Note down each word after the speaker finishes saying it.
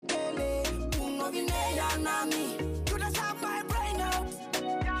Unovinea nami. You just have my brain out.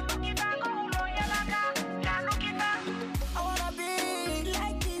 I wanna be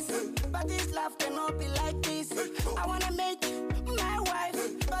like this, but this love cannot be like this. I wanna make my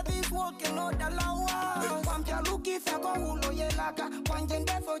wife, but this world cannot allow us. Wamja luki sako ulo yelaka,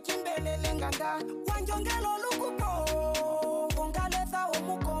 wanjendefo chimbele nganda, wanjongelo lukupo, ungaleza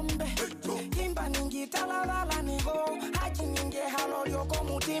omukombe. Imba ningi talavala nigo, hachi ninge halo yoko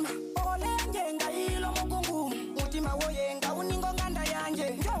mutima. Ole njenga ilo mukungu, mutima woyenga uningo nganda yanje.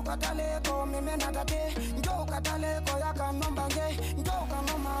 Njoka taleko mime natate, njoka taleko yaka nombange, njoka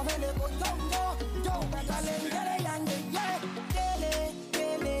noma veleko njoka talengele yanje. Tele,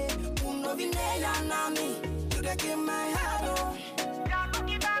 tele, unovinea nami, you dey give my heart oh.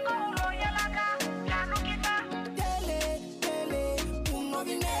 Tele, tele,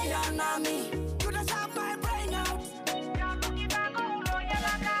 unovinea nami, you just have my brain out.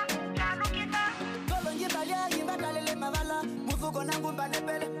 Golo njibalia imbatalele mavala, mufuko nangu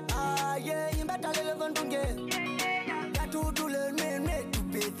mbanepele. Ah yeah, imbatalele vondunge. Gatudule mene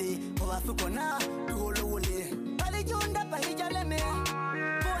tupete, owafuko na duholo wole. Palijunda pahijale me,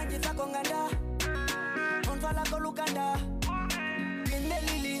 muanjisa konganda, onfala kolukanda.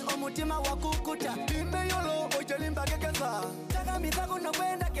 Lili omutima wakukuta, bimbe yolo ojelimba kekeza. Taka mithaku na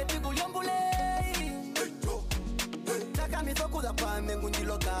kwenda ketiku yombule. Taka mithaku za pame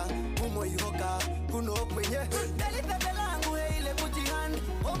ngunjiloka, umo ihoka, kuno kwenye. Deli pepe langu heile kutihani,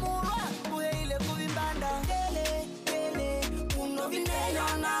 omurwa kuheile kuvimbanda. Tele, tele,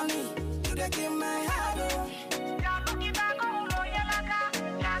 unovinea nami, you dey give my heart oh.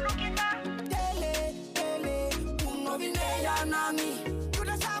 Tele, tele, unovinea nami, you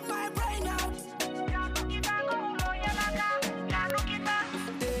just have my brain out.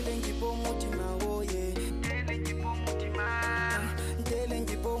 Tele njipo mutima woye, tele njipo mutima, tele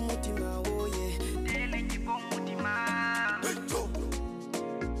njipo mutima woye, tele njipo mutima,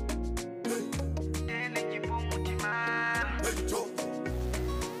 tele njipo mutima,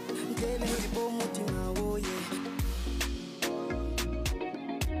 tele njipo mutima woye.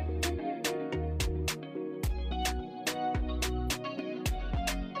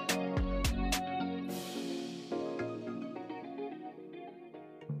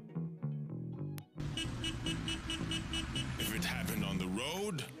 If it happened on the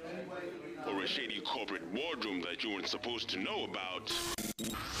road, or a shady corporate wardroom that you weren't supposed to know about,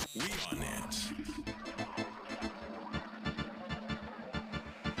 we on it.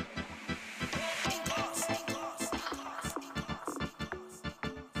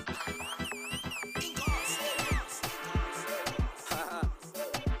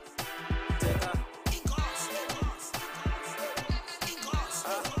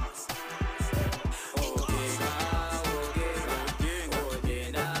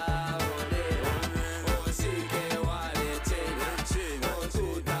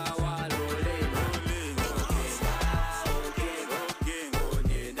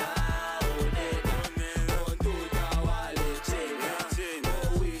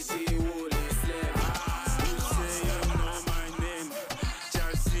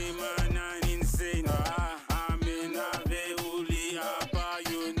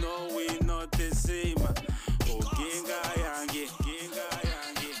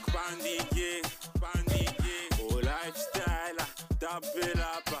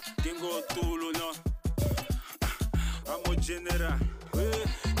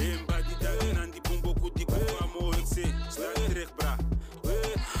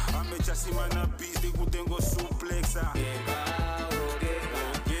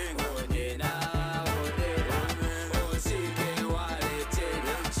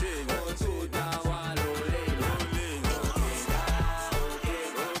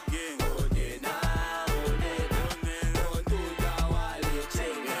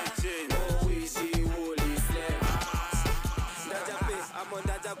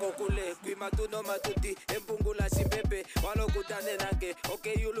 Matuno matuti, empungula simpepe, walo kutane nange,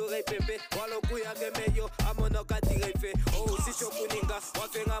 okay yulu rei pepe, walo kuyange meyo, amono kati reife, oh si shokuninga,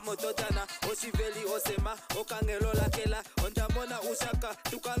 wafenga mototana, o siveli osema, o kangelo lakela, ondamona usaka,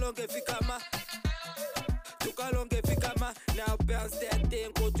 tukalonge fikama, now bounce that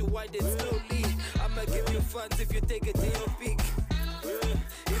thing, go to wide and slowly, I'ma give you funds if you take it to your peak.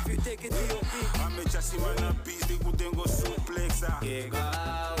 If you take it to your peak, I'm just in my piece, they could then go suplexa.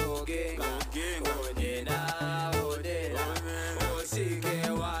 Onyena, osike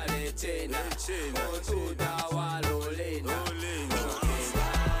wale chena, otuda walolena.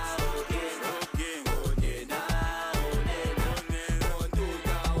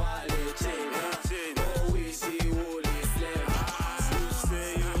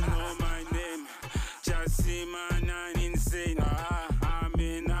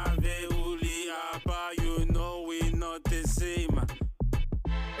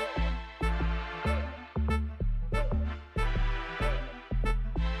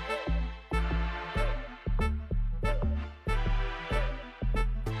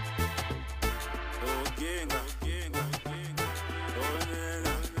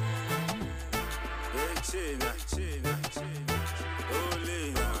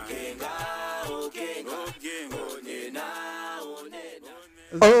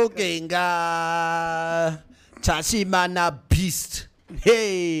 Okay, nga Chashimana Beast.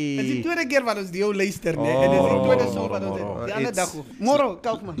 Hey. Dis die tweede keer wat ons die ou luister, nee. En dis die tweede song wat ons het. Die ander dag. Moro,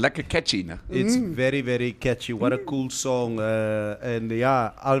 kalk man. Lekker catchy, né? It's very, very catchy. What a cool song. And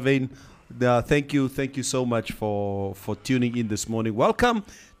yeah, Alvin, thank you so much for tuning in this morning. Welcome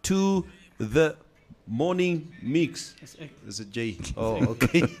to the morning mix. Is it J? Oh,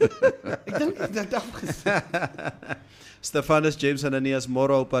 okay. Ek dink dit afgesit. Stefanus, James Ananias,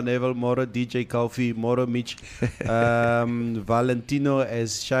 Moro Panevel, Moro DJ Kofi, Moro Mitch, Valentino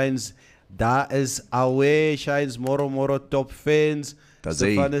as shines. Da is away, shines Moro top fans.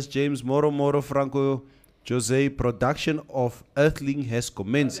 Stefanus, James, Moro Franco, Jose. Production of Earthling has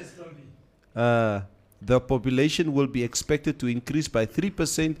commenced. The population will be expected to increase by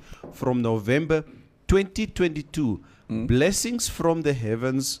 3% from November 2022. Blessings from the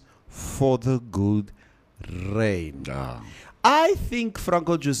heavens for the good rain. I think,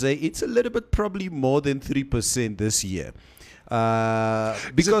 Franco Jose, it's a little bit probably more than 3% this year.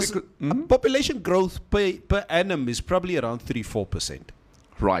 Because population growth per annum is probably around 3-4%.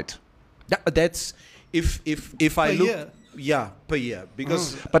 Right. That's if I Per look. year? Yeah, per year.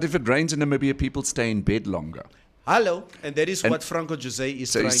 Because But if it rains in Namibia, people stay in bed longer. hello, and that is And what Franco Jose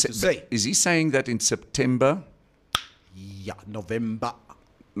is So trying is, to say. is he saying that in September? Yeah, November.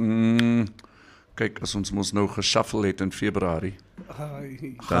 Kyk, as ons mos nou geshuffle het in Februarie,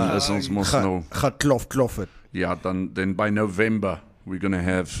 dan is ons mos nou Geklof het. ja, then by November we're going to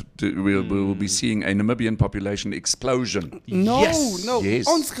have we'll be seeing a Namibian population explosion. No, Yes. no. Yes.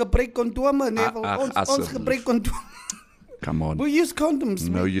 Ons gebruik kondome, nee. Ons asseblief. gebruik kondome. Come on. We use condoms.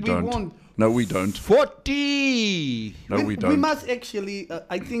 No, you don't. No, we don't. 40. No, we We don't. must actually,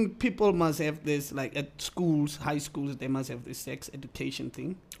 I think people must have this, like at schools, high schools, they must have this sex education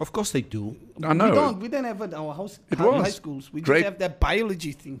thing. Of course they do. I know. We don't have it at our house, It high was. schools. We Great. just have that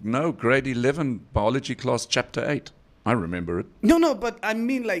biology thing. No, grade 11 biology class, chapter 8. I remember it. No, but I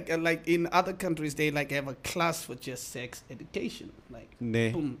mean like in other countries, they like have a class for just sex education. Like,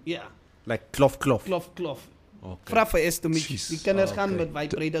 Nee. boom, yeah. Like klof. Klof. Vra vir Esther Mitchie. Die kinders gaan met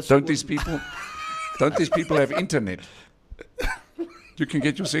wijdbrede Don't these people have internet? You can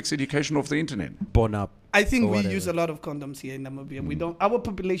get your sex education off the internet. Born up. I think or we whatever. use a lot of condoms here in Namibia. We don't. Our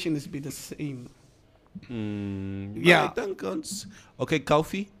population is be the same. Yeah. I think okay,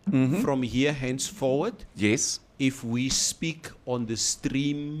 Kofi, from here henceforward, Yes. if we speak on the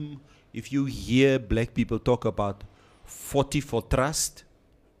stream, if you hear black people talk about 40 for trust,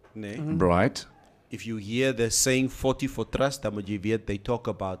 nee. Right. If you hear the saying 40 for trust, dan moet jy weet they talk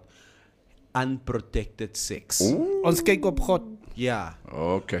about unprotected sex. Ons kyk op God. Yeah.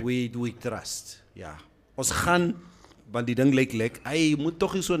 Okay. We trust. Ja. Ons gaan want die ding lyk lek. Hy moet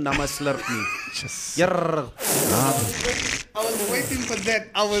tog nie so namma slurp nie. Jarr. I was waiting for that.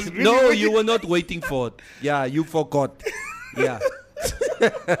 I was really No, waiting. you were not waiting for it. Yeah, you forgot. Yeah.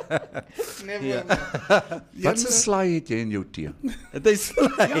 Never. Wat 'n slaai het jy in jou tee? Dit is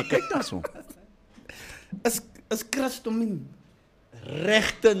Ja, kyk daarso. Is Christomin.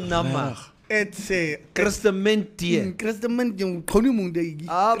 regte namma. Het sê Christementie. Christomin yung kono mong dai.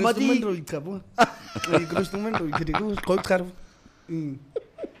 Ah, maar die- Christomin roi ka bo. Christomin roi ka diko kout kar.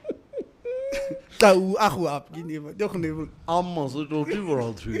 Tau aku ap gini ba. Dok ne. Almal so tot die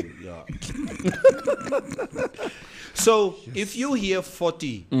wêreld toe. Ja. So, if you hear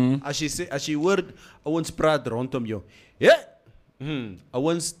 40, as jy hoor ouens praat rondom jou. Ja.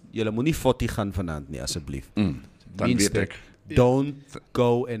 Ouens, julle moenie 40 gaan vanaand nie asseblief. Dan Means weet that ek. Don't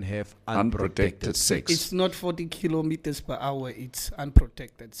go and have Unprotected sex. It's not 40 kilometers per hour. It's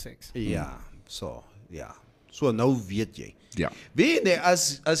unprotected sex. Ja, so, ja. So nou weet jy. Ja. Weet jy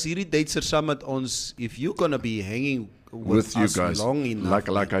as hierdie Duitsers saam met ons, if you gonna be hanging With you us guys, long enough,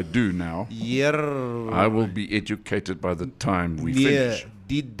 like I do now, hier I will be educated by the time we nee, finish.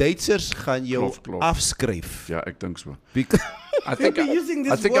 die Duitsers gaan jou Klof. afskryf. Ja, ek dink so. Because I think be using I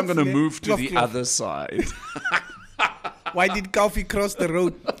this think I'm word going to today. move to Klof, the klof. other side. Why did Coffee cross the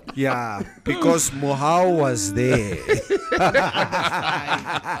road? yeah, because Mohau was there.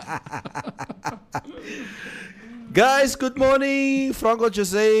 Guys, good morning. Franco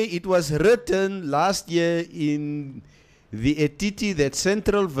Jose, it was written last year in the Etiti that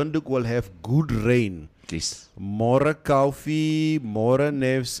Central Windhoek will have good rain. Yes. Môre Koffie, môre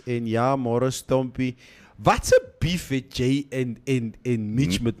Nefs en ja, môre Stompie. Wat 'n beef het jy en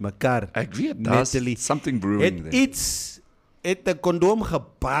Mitch met mekaar? Ek weet, daar's Natalie, something brewing het there. het 'n kondoom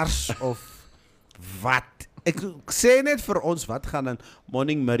gebars of wat? Ek sê net vir ons wat gaan aan.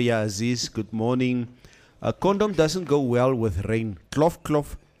 Morning Maria Aziz, good morning. A condom doesn't go well with rain. Klof,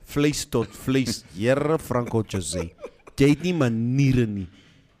 vlees tot vlees. Here Franco Jose. Jy het nie maniere nie.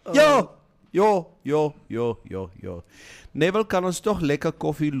 Jo. Neville, kan ons toch lekker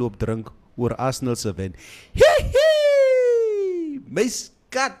koffie loop drink oor Arsenal se wen? My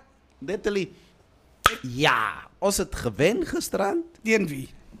skat, Natalie. Ja, ons het gewen gisterand. Teen wie?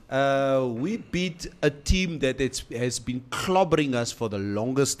 We beat a team that has been clobbering us for the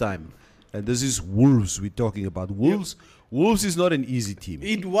longest time. And this is Wolves we're talking about. Wolves is not an easy team.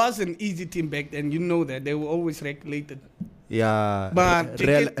 It was an easy team back then. You know that. They were always regulated. Yeah. But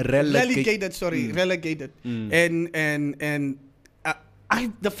relegated. Relegated. And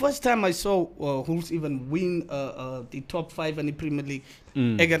the first time I saw Wolves even win the top 5 in the Premier League,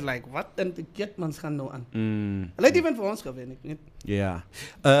 I got like, what? En de Jetmans gaan nou aan. Let even voor ons gewinnen. Yeah.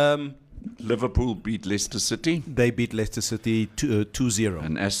 Liverpool beat Leicester City. They beat Leicester City 2-0.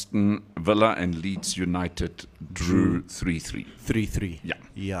 And Aston Villa and Leeds United drew 3-3. 3-3.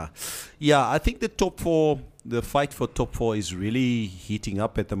 Yeah. Yeah, I think the fight for top 4 is really heating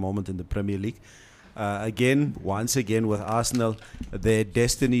up at the moment in the Premier League. Once again with Arsenal, their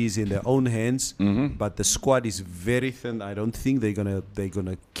destiny is in their own hands, but the squad is very thin. I don't think they're gonna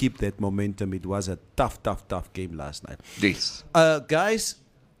keep that momentum. It was a tough game last night. Yes. Guys,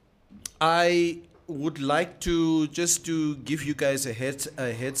 I would like to just to give you guys a heads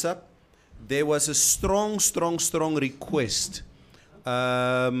up. There was a strong request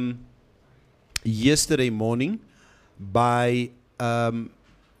yesterday morning by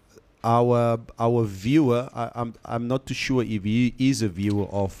our viewer. I'm not too sure if he is a viewer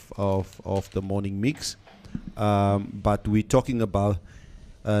of the morning mix, but we're talking about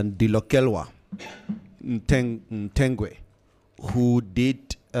Dilokelwa Ntengwe, who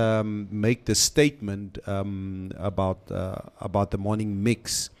did make the statement about the morning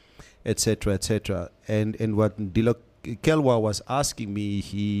mix, etc. And what Dilokelwa was asking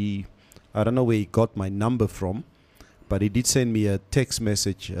me, I don't know where he got my number from, but he did send me a text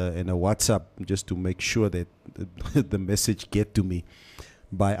message and a WhatsApp just to make sure that the message get to me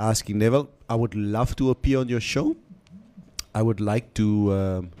by asking, Neville, I would love to appear on your show. I would like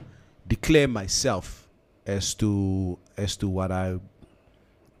to declare myself as to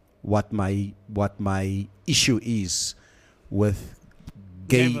what my issue is with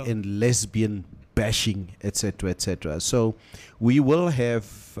gay Neville. and lesbian bashing, etc. So we will have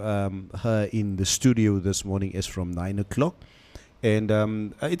her in the studio this morning as from 9 o'clock, and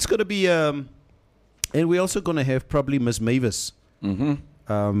it's gonna be and we're also gonna have probably Miss Mavis, ons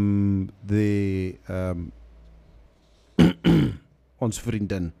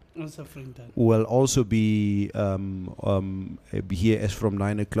vriendin, will also be here as from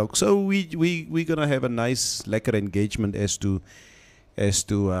 9 o'clock. So we're gonna have a nice lekker engagement as to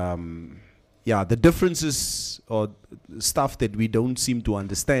the differences or stuff that we don't seem to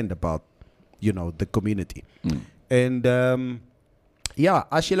understand about, the community. And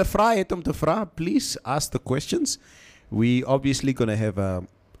as julle vra het om te vra, please ask the questions. We obviously going to have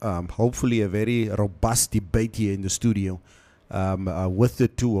hopefully a very robust debate here in the studio with the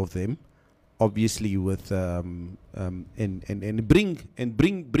two of them. Obviously with and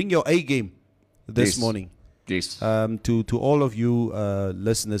bring your A game this morning. Yes. To all of you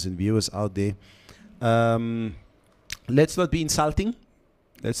listeners and viewers out there, let's not be insulting.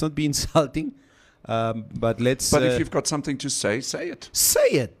 But let's. But if you've got something to say, say it. Say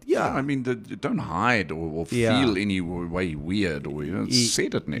it. Yeah. I mean, don't hide or feel any way weird or say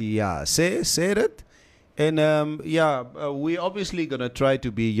it. Yeah. Say it. And we're obviously gonna try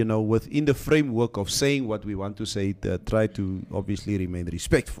to be, within the framework of saying what we want to say. Try to obviously remain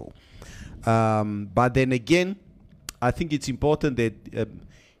respectful. But then again, I think it's important that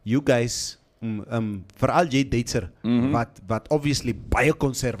you guys, veral jy Duitser, wat obviously baie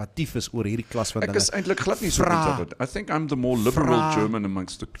konservatief is oor hierdie klas van dinge. Ek is eintlik glad nie so konservatief. I think I'm the more liberal German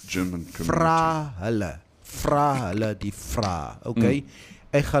amongst the German community. Vra hulle die vra, okay?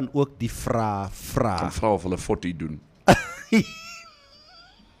 Ek gaan ook die vra. Kan vra of hulle fotty doen.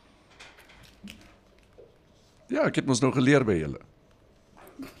 Ja, ek het mos nou geleer by julle.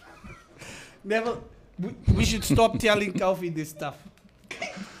 Never. We should stop telling Calvin this stuff.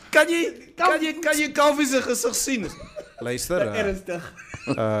 Kan jy Calvin se gesig sien? Luister. Ernstig.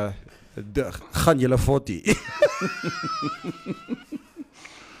 Gaan julle fotty.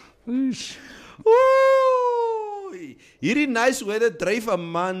 Oei. Hierdie nice weather dryf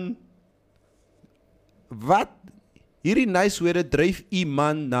 'n man. Wat? Hierdie nice weather dryf 'n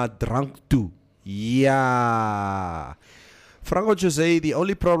man na drank toe. Ja. Franco Jose, the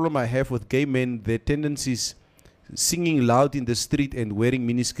only problem I have with gay men, their tendencies singing loud in the street and wearing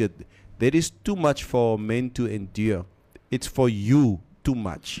miniskirt, that is too much for men to endure. It's for you too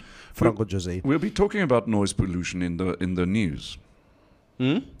much, Franco Jose. We'll be talking about noise pollution in the news.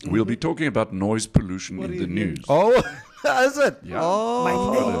 We'll be talking about noise pollution in the news. Oh, is it? Yeah. Oh, My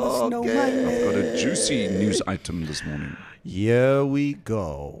name is I've got a juicy news item this morning. Here we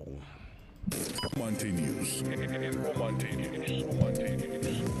go. Monte News. Monte News.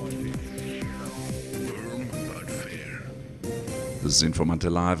 Firm but fair. This is Informante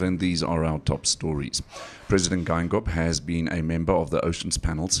Live, and these are our top stories. President Geingob has been a member of the Oceans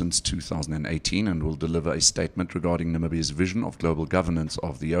Panel since 2018 and will deliver a statement regarding Namibia's vision of global governance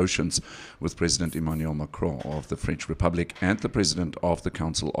of the oceans with President Emmanuel Macron of the French Republic and the President of the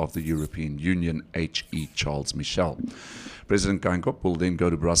Council of the European Union, H.E. Charles Michel. President Geingob will then go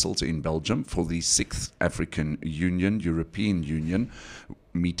to Brussels in Belgium for the 6th African Union-European Union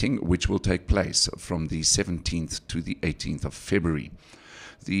meeting, which will take place from the 17th to the 18th of February.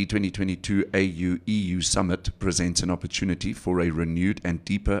 The 2022 AU-EU Summit presents an opportunity for a renewed and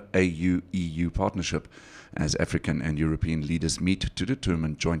deeper AU-EU partnership as African and European leaders meet to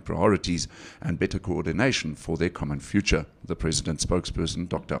determine joint priorities and better coordination for their common future, the President's spokesperson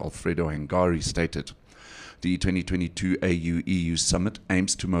Dr. Alfredo Hengari stated. The 2022 AU-EU Summit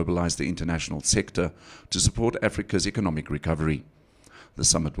aims to mobilize the international sector to support Africa's economic recovery. The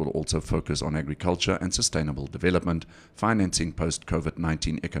summit will also focus on agriculture and sustainable development, financing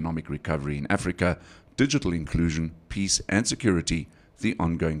post-COVID-19 economic recovery in Africa, digital inclusion, peace and security, the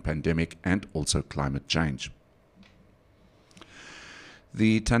ongoing pandemic, and also climate change.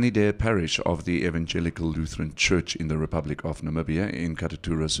 The Tanidare parish of the Evangelical Lutheran Church in the Republic of Namibia in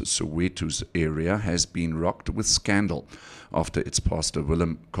Katatura's Soweto's area has been rocked with scandal after its pastor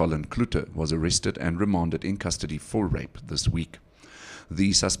Willem Colin Klute was arrested and remanded in custody for rape this week.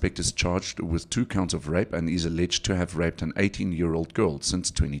 The suspect is charged with 2 counts of rape and is alleged to have raped an 18-year-old girl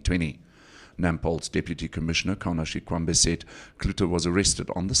since 2020. Nampol's Deputy Commissioner Kana Shikwambe said Klute was arrested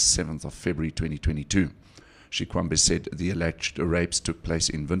on the 7th of February 2022. Shikwambe said the alleged rapes took place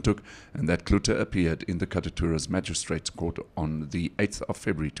in Windhoek and that Klute appeared in the Katatura's Magistrates Court on the 8th of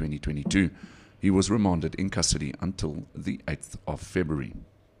February 2022. He was remanded in custody until the 8th of February.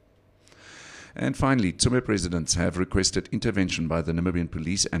 And finally, Tsumeb residents have requested intervention by the Namibian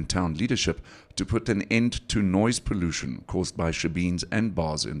police and town leadership to put an end to noise pollution caused by shebeens and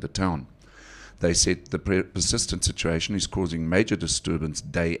bars in the town. They said the persistent situation is causing major disturbance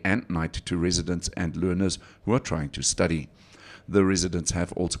day and night to residents and learners who are trying to study. The residents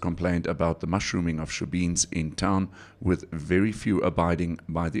have also complained about the mushrooming of shebeens in town, with very few abiding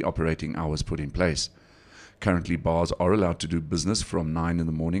by the operating hours put in place. Currently, bars are allowed to do business from 9 in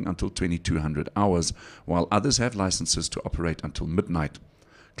the morning until 2200 hours, while others have licenses to operate until midnight.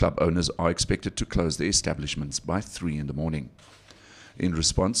 Club owners are expected to close their establishments by 3 in the morning. In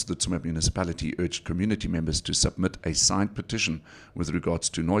response, the Tsumeb municipality urged community members to submit a signed petition with regards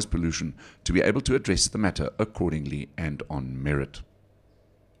to noise pollution to be able to address the matter accordingly and on merit.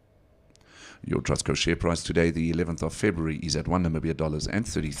 Your Trustco share price today, the 11th of February, is at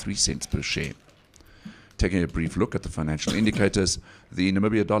 $1.33 per share. Taking a brief look at the financial indicators, the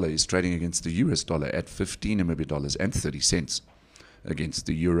Namibia dollar is trading against the US dollar at 15 Namibia dollars and 30 cents, against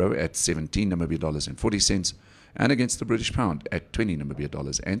the euro at 17 Namibia dollars and 40 cents, and against the British pound at 20 Namibia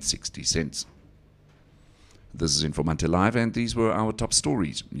dollars and 60 cents. This is Informante Live, and these were our top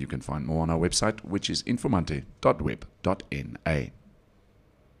stories. You can find more on our website, which is informante.web.na.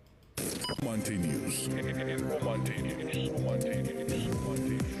 Monte News. Monte News. Monte News.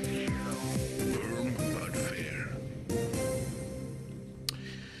 Firm but fair.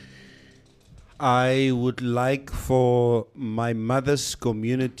 I would like for my mother's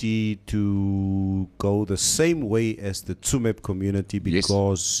community to go the same way as the Tsumeb community,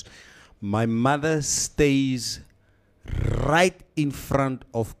 because my mother stays right in front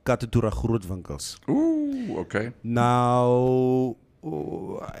of Katatura Grootwinkels. Ooh, okay. Now,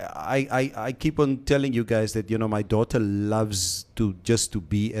 I keep on telling you guys that, you know, my daughter loves to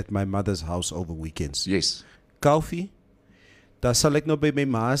be at my mother's house over weekends. Yes. Koffie, daar sal ek nou by my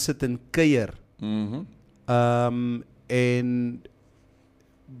ma sit en kuier. And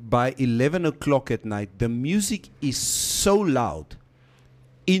by 11 o'clock at night, the music is so loud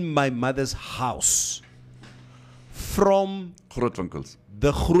in my mother's house from Grootwinkels.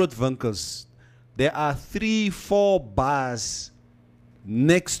 the Grootwinkels. There are 3-4 bars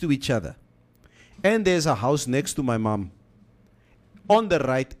next to each other. And there's a house next to my mom. On the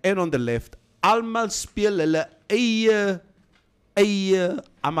right and on the left, almal speel hulle eie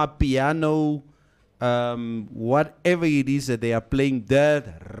amapiano, whatever it is that they are playing,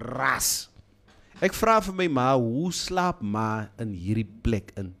 that ras. Ek vra vir my ma, hoe slaap ma in hierdie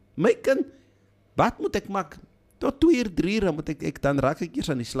plek in? My kind, wat moet ek maak? tot 2 uur, 3 uur, moet ek dan raak ek eers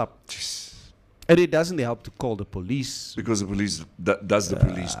aan die slap. And it doesn't help to call the police. Because the police, does the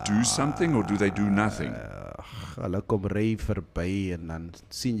police do something or do they do nothing? Hulle kom ry verby en dan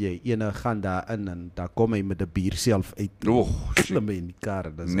sien jy ene gaan daar in en daar kom hy met 'n bier self uit. Klim in die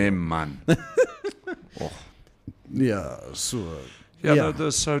kar. Nee man. Ja, so. Yeah, no,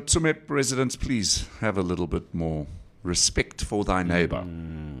 so Tsumeb residents, please have a little bit more respect for thy neighbor.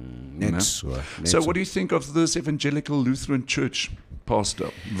 So what do you think of this evangelical Lutheran church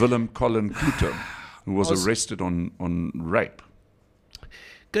pastor, Willem Colin Kluter, who was arrested on rape?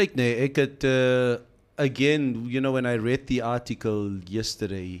 Kyk nee, ek het again, you know, when I read the article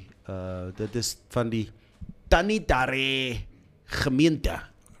yesterday, dit is van die Tanitare gemeente.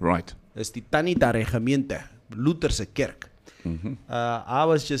 Right. Dis die Tanitare gemeente, Lutherse kerk. I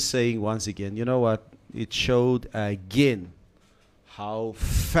was just saying once again, you know what? It showed again how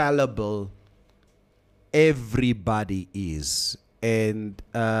fallible everybody is. And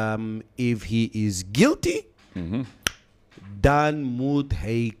if he is guilty, dan moet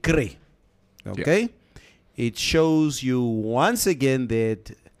hy kry. Okay? Yeah. It shows you once again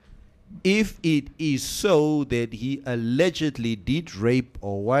that if it is so that he allegedly did rape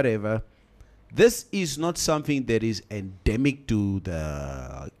or whatever, this is not something that is endemic to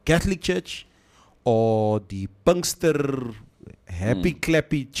the Catholic Church or the Pinkster happy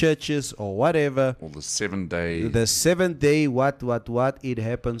clappy churches or whatever. Or the 7 day. The 7 day what, it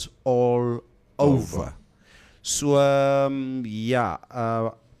happens all over. So,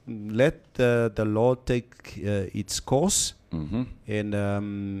 let the law take its course. And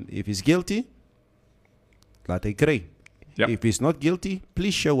if he's guilty, laat hy kry. Yep. If he's not guilty,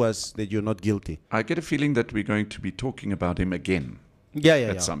 please show us that you're not guilty. I get a feeling that we're going to be talking about him again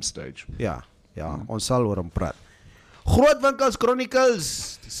at some stage. Ja, ons sal oor hom praat. Grootwinkels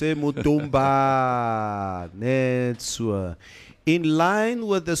Chronicles, sê Mutumba, net so. In line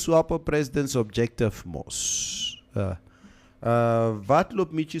with the SWAPO president's objective, Mos. Wat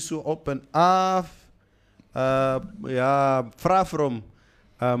loop met jy so op en af? Vra from,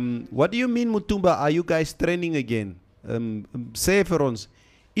 what do you mean, Mutumba? Are you guys training again? Sê vir ons,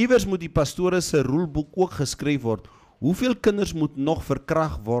 iewers moet die pastore se roelboek ook geskryf word. Hoeveel kinders moet nog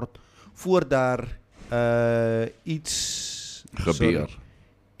verkragt word voor daar iets gebeur?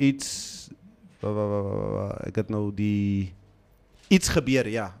 Ek het nou die iets gebeur,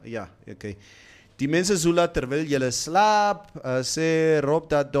 ja, okay. Die mense Zula terwyl julle slaap, sê Rob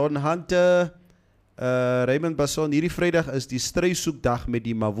dat Don Hunter, Raymond Basson, hierdie Vrydag is die strysoekdag met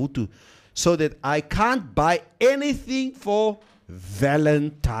die Mavutu, so that I can't buy anything for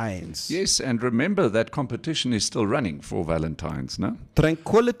Valentine's. Yes, and remember that competition is still running for Valentine's, no?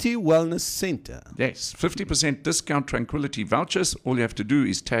 Tranquility Wellness Center. Yes, 50% discount Tranquility vouchers. All you have to do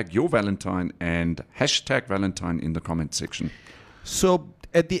is tag your Valentine and hashtag Valentine in the comment section. So,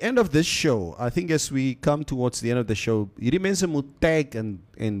 at the end of this show, I think as we come towards the end of the show, hierdie mense moet tag en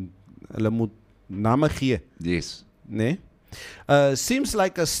hulle moet name gee. Yes. Nee? Seems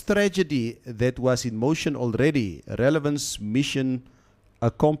like a strategy that was in motion already. Relevance mission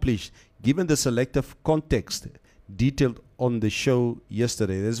accomplished. Given the selective context detailed on the show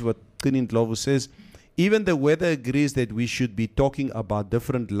yesterday. This is what Kinin Lovo says. Even the weather agrees that we should be talking about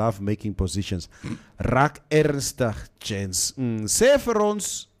different love-making positions. Raak ernstig, Jens. Sê vir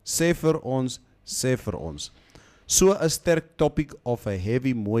ons. So a sterk topic of a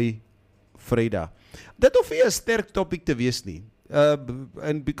heavy mooi Vrydag. Dit hoef nie 'n sterk topic te wees nie.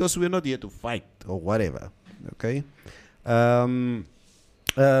 And because we're not here to fight or whatever. Okay?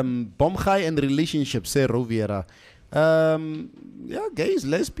 Bomgai and relationships, sê Rovera. Gays,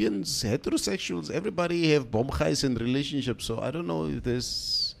 lesbians, heterosexuals, everybody have bomgais and relationships. So I don't know if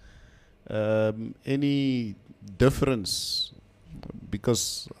there's any difference,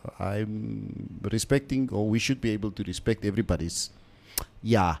 because I'm respecting, or we should be able to respect everybody's.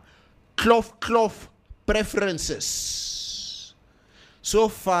 Klof preferences. So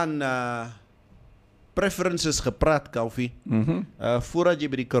van preferences gepraat, Kalfie. Voordat jy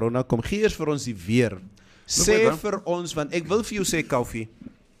by die corona kom, gee eers vir ons die weer. Sê vir ons, want ek wil vir jou sê, Kalfie,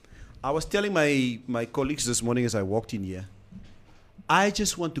 I was telling my colleagues this morning as I walked in here, I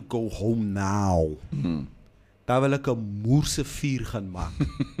just want to go home now. Daar wil ek 'n moerse vuur gaan maak.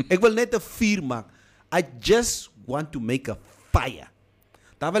 Ek wil net 'n vuur maak. I just want to make a fire.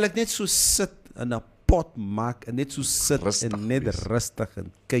 Daar wil ek net so sit in 'n pot maak en net so sit rustig en net rustig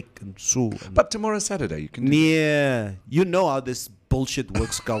en kyk en so. But tomorrow Saturday you can do Nee, you know how this bullshit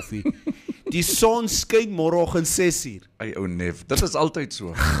works, Kalfie. Die son skyn môreoggend 6:00. Hey, ou neef, dit is altyd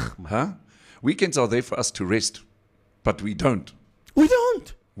so. Weekends are there for us to rest, but we don't. We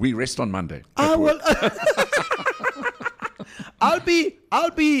don't. We rest on Monday. Well, I'll be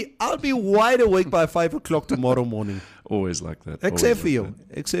wide awake by 5 o'clock tomorrow morning. Always like that. Except always for you. like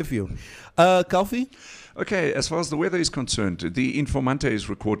Except for you. Kalfi? Okay, as far as the weather is concerned, the Informante is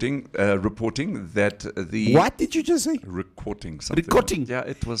reporting that the... What did you just say? Recording something. Recording? Yeah,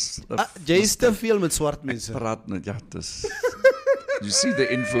 it was... Jy is te veel met swart mense. You see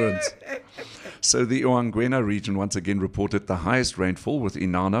the influence. So the Oanguena region once again reported the highest rainfall, with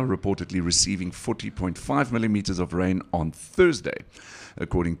Inana reportedly receiving 40.5 millimeters of rain on Thursday.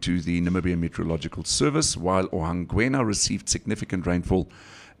 According to the Namibia Meteorological Service, while Oanguena received significant rainfall,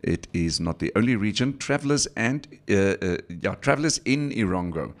 it is not the only region. Travelers in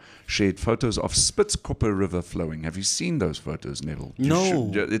Irongo shared photos of Spitzkoppe River flowing. Have you seen those photos, Neville? No.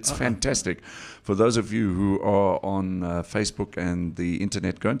 It's fantastic. For those of you who are on Facebook and the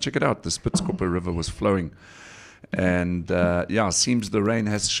internet, go and check it out. The Spitzkoppe River was flowing. And seems the rain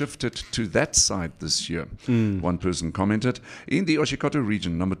has shifted to that side this year. One person commented. In the Oshikoto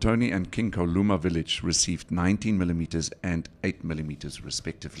region, Namatoni and King Kauluma village received 19 millimeters and 8 millimeters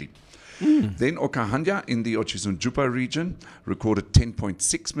respectively. Then Okahanja in the Ochizunjupa region recorded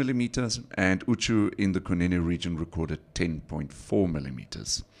 10.6 millimeters, and Uchu in the Kunene region recorded 10.4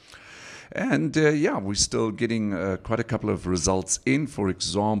 millimeters. And we're still getting quite a couple of results in. For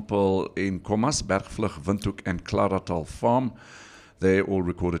example, in Komas, Bergvlug, Windhoek, and Klaratal Farm, they all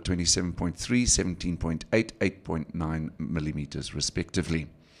recorded 27.3, 17.8, 8.9 millimeters respectively.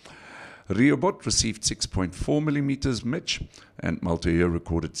 Riobot received 6.4 millimeters, Mitch, and Maltoya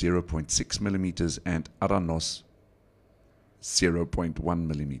recorded 0.6 millimeters, and Aranos 0.1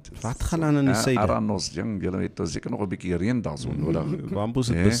 millimeters. Wat gaan aan in die syde? Aranos, jong, julle het seker nog 'n bietjie reën daarso nodig. Wambus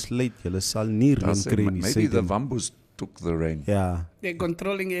het besluit, julle sal nie reën kry nie. Maybe the Wambus took the rain. Ja. They're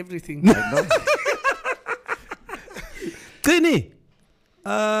controlling everything. Kini,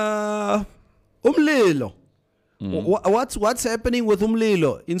 umlilo. What's happening with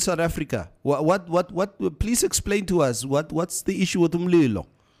umlilo in South Africa? What? Please explain to us. What's the issue with umlilo?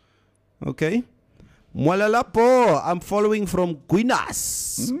 Okay. Mwalalapo, I'm following from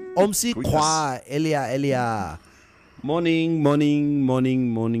Guinas. Omsi Kwa, Elia. Morning.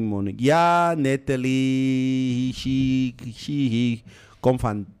 Ja, Natalie, he kom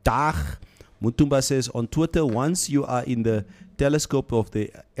vandaag. Mutumba says on Twitter, once you are in the telescope of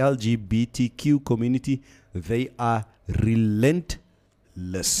the LGBTQ community, they are relentless.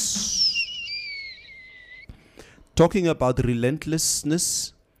 Talking about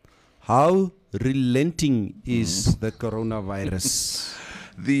relentlessness, how relenting is the coronavirus?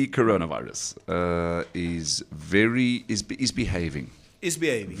 The coronavirus is behaving. Is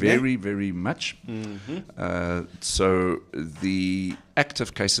behaving. Very much. So the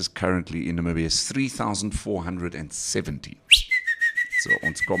active cases currently in Namibia is 3,470. So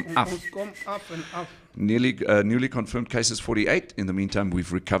ons kom af. Ons kom up and up. Newly confirmed cases 48. In the meantime,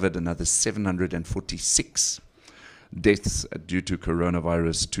 we've recovered another 746 deaths due to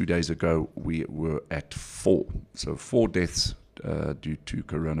coronavirus. 2 days ago, we were at 4. So 4 deaths due to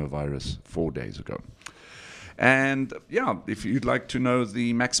coronavirus 4 days ago. And if you'd like to know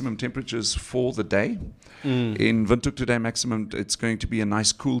the maximum temperatures for the day, in Windhoek today, maximum, it's going to be a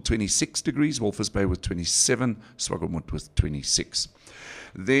nice cool 26 degrees, Walvis Bay with 27, Swakopmund with 26.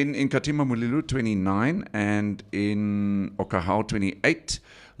 Then in Katima Mulilo, 29, and in Okahau, 28.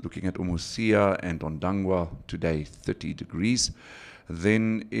 Looking at Umusia and Ondangwa today, 30 degrees.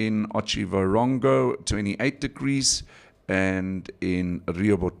 Then in Ochivarongo, 28 degrees, and in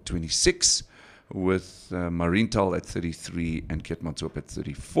Riobot, 26, with Mariental at 33 and Keetmanshoop at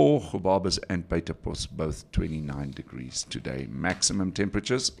 34. Gobabis and Peterpos both 29 degrees today. Maximum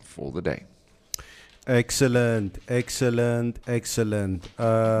temperatures for the day. Excellent.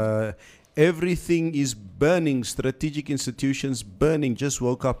 Everything is burning. Strategic institutions burning. Just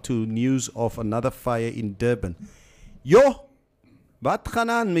woke up to news of another fire in Durban. Yo, wat gaan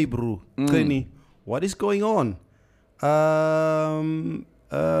aan, my bro? Kenny, what is going on?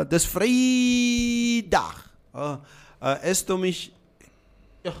 Dis Vrydag. Estomisch.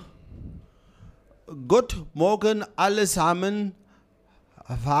 Ja. Good morgen allesamen.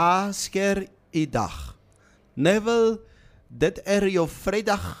 Vasker I dag. Neville, dit jou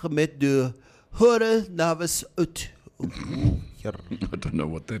vrijdag met de hore navis uit. I don't know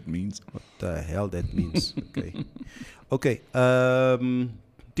what that means. What the hell that means? Okay.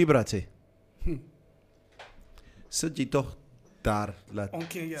 Tibratse. Sit jy toch daar, laat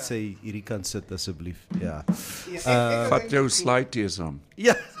sy hierdie kan sit asseblief. Ja. Vat jou slide hier saam.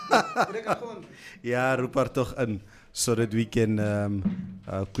 Ja. Ja, roep haar toch in, so that we can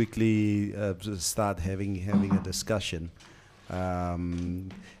quickly start having a discussion.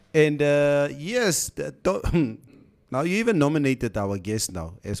 And yes, now you even nominated our guest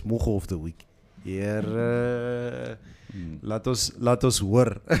now as Mogo of the Week. Here, laat ons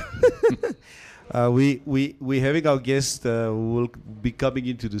hoor. We having our guest who will be coming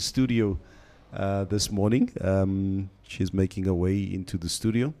into the studio this morning. She's making her way into the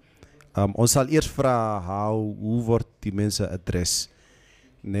studio. Ons sal eers vra hoe word die mense adres?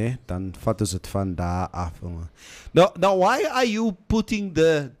 Nee, dan vat ons het van daar af. Now why are you putting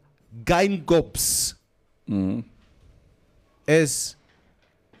the Gyngops as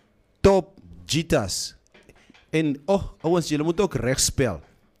top jitas? En ouens, julle moet ook reg spel.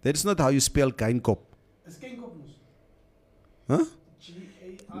 That is not how you spell Gynkop. Is Geynkop mos? Huh?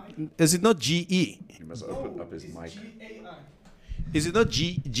 G-A-I? Is it not G-E? You must open up his mic. G-A-I. Is it not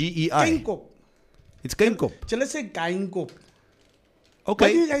G-E-I? Geynkop. It's Geynkop. Julle sê Geynkop. Why do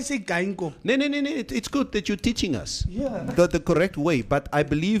Okay. you guys say Geynkop? No. It's good that you're teaching us Yeah. the correct way, but I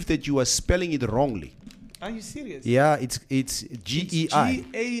believe that you are spelling it wrongly. Are you serious? Yeah, it's G-E-I.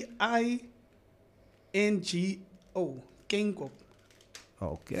 G-A-I-N-G-O. Geynkop.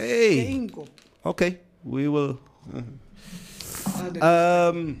 Okay. Geynkop. Okay. We will.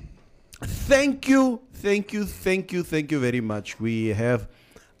 Thank you very much. We have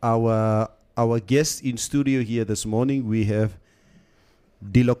our guest in studio here this morning. We have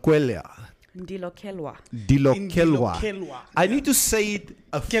Dilokelwa. Ndilokelwa. Ndilokelwa. I need to say it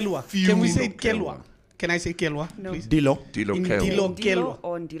a Kelwa. few. Can we say Kelwa? Can I say Kelwa, No. please? Dilo? Ndilo. Ndilo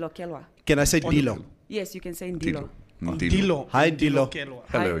or Ndilokelwa. Can I say Dilo? Yes, you can say Ndilo. Ndilo. Hi, Ndilo. Kelwa.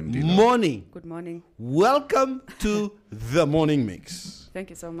 Hello, Hi. Ndilo. Morning. Good morning. Welcome to the Morning Mix. Thank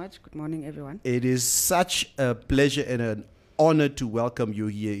you so much. Good morning, everyone. It is such a pleasure and an honor to welcome you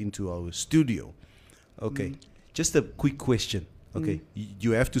here into our studio. Okay, just a quick question. Okay,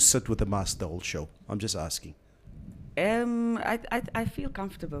 you have to sit with the master the whole show. I'm just asking. I feel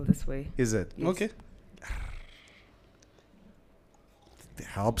comfortable this way. Is it? Yes. Okay. It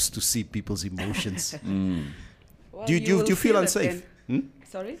helps to see people's emotions. Well, Do you will feel it unsafe? then.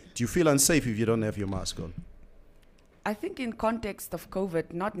 Sorry? Do you feel unsafe if you don't have your mask on? I think in context of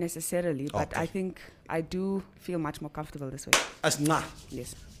COVID, not necessarily, but Okay. I think I do feel much more comfortable this way. As nah.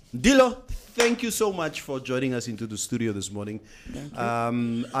 Yes. Dilo, thank you so much for joining us into the studio this morning. Thank you.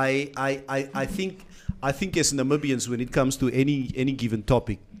 I think as Namibians, when it comes to any given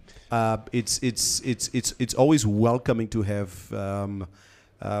topic, it's always welcoming to have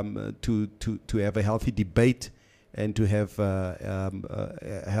to have a healthy debate and to have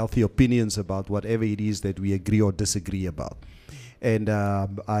healthy opinions about whatever it is that we agree or disagree about. And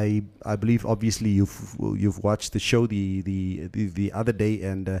I believe obviously you've watched the show the other day,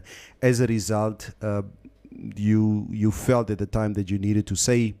 and as a result, you felt at the time that you needed to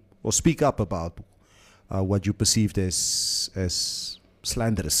say or speak up about what you perceived as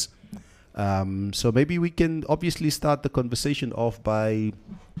slanderous. So maybe we can obviously start the conversation off by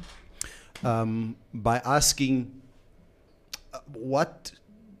asking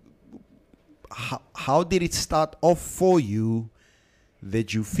how did it start off for you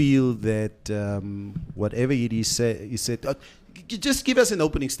that you feel that whatever it is said, just give us an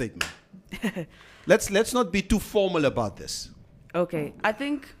opening statement. Let's not be too formal about this. Okay, I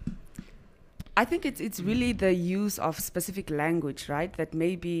think it's really the use of specific language, right? That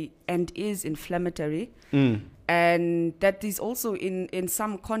may be and is inflammatory, and that is also in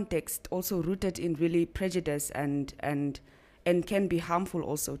some context also rooted in really prejudice and can be harmful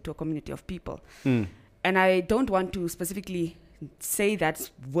also to a community of people. And I don't want to specifically say that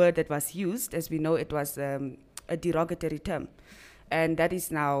word that was used, as we know it was a derogatory term, and that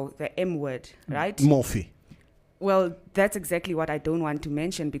is now the M word, right? Morphe. Well, that's exactly what I don't want to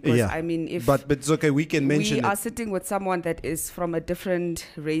mention, because I mean, if but it's okay, we can mention we are it. sitting with someone that is from a different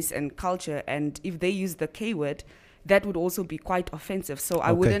race and culture, and if they use the K word, that would also be quite offensive. So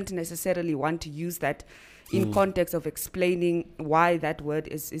I wouldn't necessarily want to use that in context of explaining why that word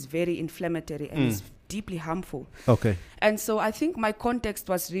is very inflammatory and is deeply harmful. Okay. And so I think my context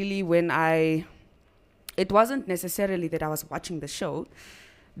was really when it wasn't necessarily that I was watching the show.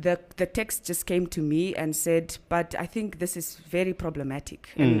 The text just came to me and said, but I think this is very problematic.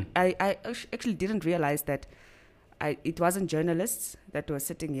 And I actually didn't realize that it wasn't journalists that were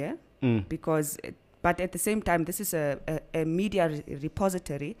sitting here, but at the same time, this is a media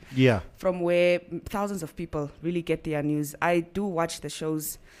repository from where thousands of people really get their news. I do watch the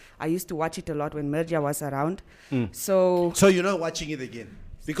shows. I used to watch it a lot when Merja was around. So you're not watching it again?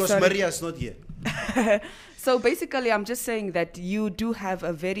 Because Sorry. Maria is not here. So basically, I'm just saying that you do have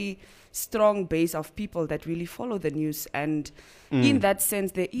a very strong base of people that really follow the news. And in that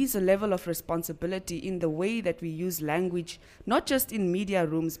sense, there is a level of responsibility in the way that we use language, not just in media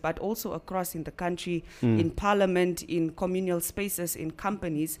rooms, but also across in the country, in parliament, in communal spaces, in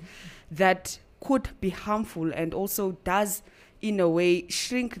companies, that could be harmful and also does, in a way,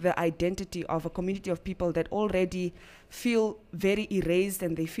 shrink the identity of a community of people that already feel very erased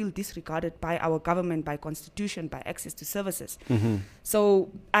and they feel disregarded by our government, by constitution, by access to services. So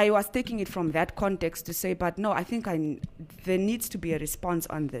I was taking it from that context to say, but no, I think there needs to be a response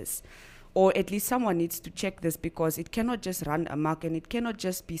on this, or at least someone needs to check this, because it cannot just run amok, and it cannot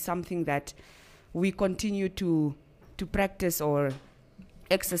just be something that we continue to practice or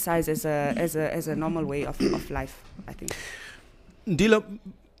exercise as a normal way of life, I think. Ndila,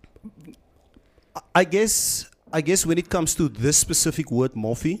 I guess when it comes to this specific word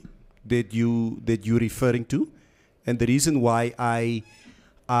morphe that you're referring to, and the reason why I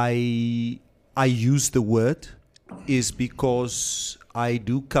use the word is because I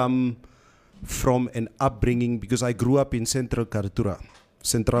do come from an upbringing, because I grew up in Central Karatura,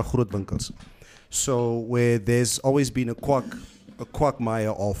 Central Grootwinkels. So where there's always been a quagmire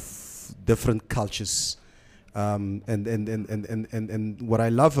of different cultures. And what I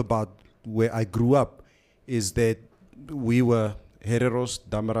love about where I grew up is that we were Hereros,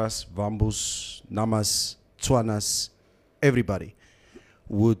 Damaras, Wambus, Namas, Tswanas, everybody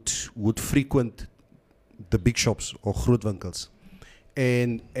would frequent the big shops or grootwinkels.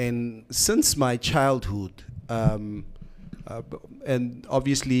 And since my childhood, and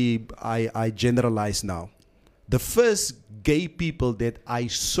obviously I generalize now, the first gay people that I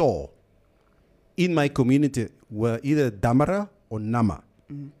saw in my community were either Damara or Nama.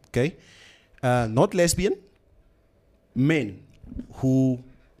 Okay? Not lesbian, men who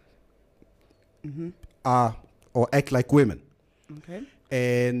are or act like women. Okay.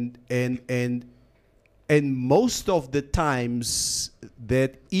 And most of the times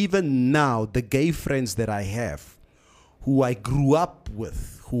that even now, the gay friends that I have, who I grew up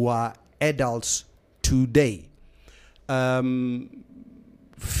with, who are adults today,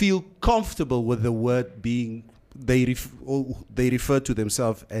 feel comfortable with the word being, they refer to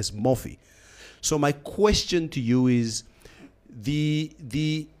themselves as morphe. So my question to you is the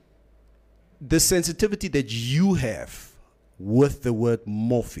sensitivity that you have with the word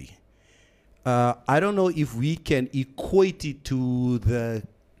morphe. I don't know if we can equate it to the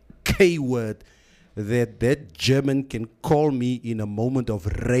K word that German can call me in a moment of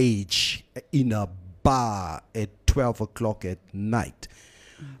rage in a bar at 12 o'clock at night.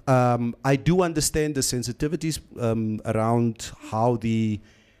 I do understand the sensitivities around how the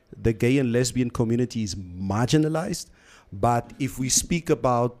gay and lesbian community is marginalized, but if we speak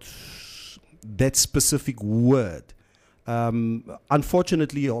about that specific word,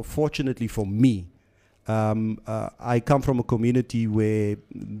 unfortunately or fortunately for me, I come from a community where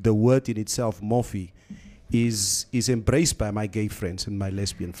the word in itself, morphe, is embraced by my gay friends and my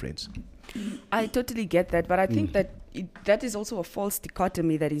lesbian friends. I totally get that, but I think that that is also a false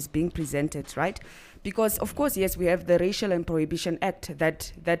dichotomy that is being presented, right? Because, of course, yes, we have the Racial and Prohibition Act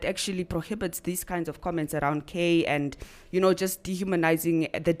that actually prohibits these kinds of comments around K and, just dehumanizing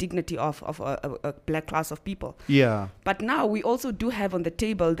the dignity of a black class of people. Yeah. But now we also do have on the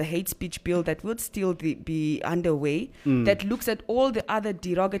table the hate speech bill that would still be underway, that looks at all the other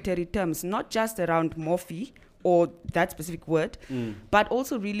derogatory terms, not just around morphe or that specific word, but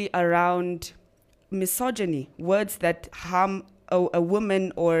also really around misogyny, words that harm a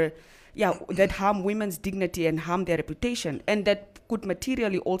woman or that harm women's dignity and harm their reputation, and that could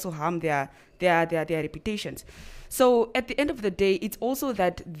materially also harm their reputations. So at the end of the day, it's also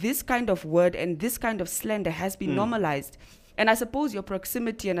that this kind of word and this kind of slander has been normalized. And I suppose your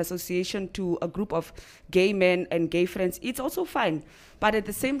proximity and association to a group of gay men and gay friends, it's also fine. But at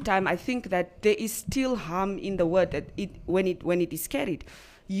the same time, I think that there is still harm in the word that when it is carried.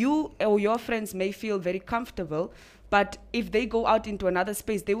 You or your friends may feel very comfortable, but if they go out into another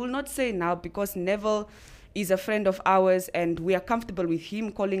space, they will not say now, because Neville is a friend of ours and we are comfortable with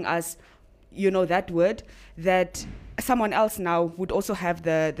him calling us, that word, that someone else now would also have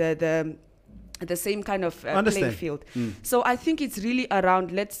the same kind of playing field. So I think it's really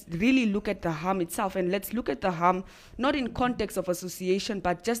around, let's really look at the harm itself, and let's look at the harm not in context of association,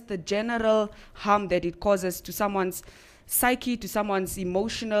 but just the general harm that it causes to someone's psyche, to someone's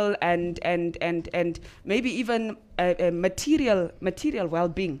emotional and maybe even material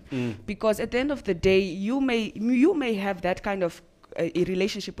well-being. Because at the end of the day, you may have that kind of a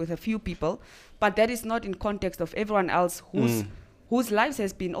relationship with a few people, but that is not in context of everyone else whose lives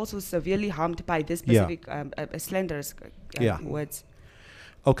has been also severely harmed by this specific slanderous words.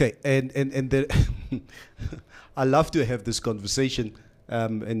 Okay, and I love to have this conversation.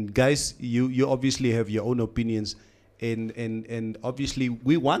 And guys, you obviously have your own opinions, and obviously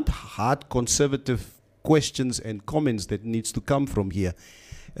we want hard conservative questions and comments that needs to come from here,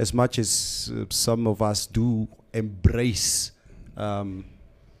 as much as some of us do embrace, the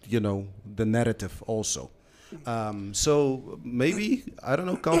narrative also. So maybe, I don't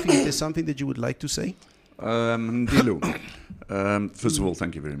know, Kofi, if there's something that you would like to say? Ndilu, first of all,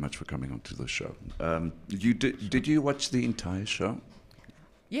 thank you very much for coming on to the show. Did you watch the entire show?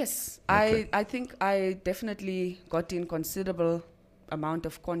 Yes, Okay. I think I definitely got in considerable amount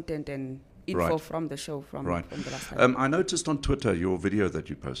of content and info Right. from the show from Right. the last time. I noticed on Twitter your video that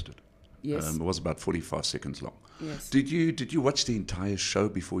you posted. Yes. It was about 45 seconds long. Yes. Did you watch the entire show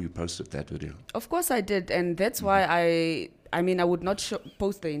before you posted that video? Of course I did, and that's why I mean I would not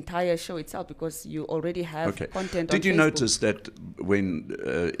post the entire show itself because you already have Okay. content Did on you Facebook. notice that when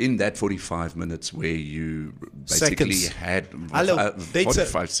in that 45 minutes where you basically Seconds. had Hello, dates, sir.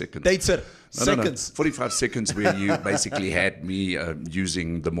 45 seconds. Dates, sir. No, Seconds. 45 seconds where you basically had me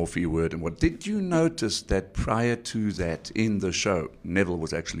using the Morphe word and what. Did you notice that prior to that in the show, Neville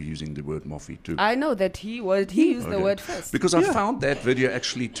was actually using the word Morphe too? I know that he used the Okay. word first. Because I found that video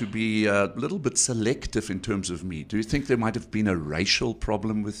actually to be a little bit selective in terms of me. Do you think there might have been a racial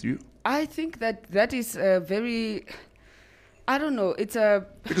problem with you? I think that is a very, I don't know, it's a...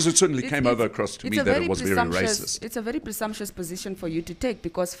 Because it certainly It's- came it's- over across to it's me a that it was very presumptuous- racist. It's a very presumptuous position for you to take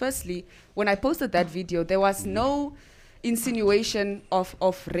because firstly, when I posted that video, there was no insinuation of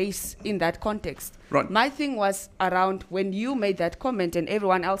race in that context. Right. My thing was around when you made that comment and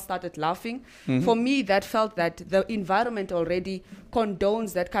everyone else started laughing. For me, that felt that the environment already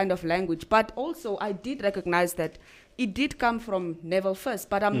condones that kind of language. But also, I did recognize that it did come from Neville first,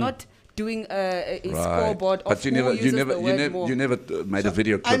 but I'm not doing a scoreboard of But you who never, uses the word more. you never made a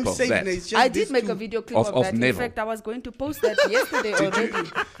video clip I'm of safe, that. Nate, just I these did make two. a video clip Of of that. In Neville. fact, I was going to post that yesterday already.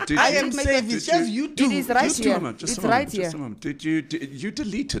 Did I you- am did make safe. a- It's just you two. It is right Just a here. moment, just It's a moment, right just here. a moment. Did you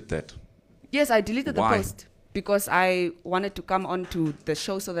deleted that? Yes, I deleted the Why? post because I wanted to come on to the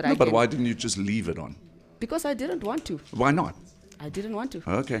show so that I No, but can. why didn't you just leave it on? Because I didn't want to. Why not? I didn't want to.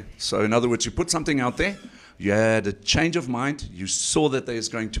 Okay. So in other words, you put something out there, you had a change of mind, you saw that there's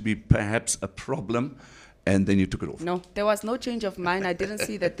going to be perhaps a problem, and then you took it off. No, there was no change of mind. I didn't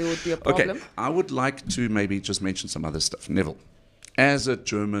see that there would be a Okay. problem. I would like to maybe just mention some other stuff. Neville, as a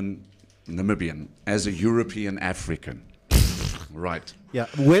German Namibian, as a European African, right. Yeah.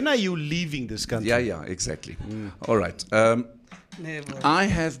 When are you leaving this country? Yeah, exactly. All right. Never. I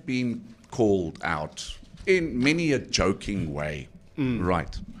have been called out in many a joking way,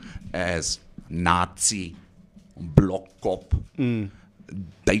 right, as Nazi, Blokkop,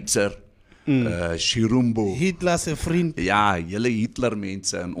 Duitser, Shirumbo. Hitler's a friend. Ja, julle Hitler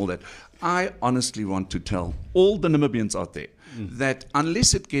mense and all that. I honestly want to tell all the Namibians out there that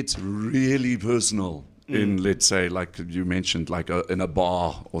unless it gets really personal in, let's say, like you mentioned, like in a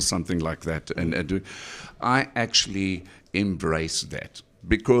bar or something like that, I actually embrace that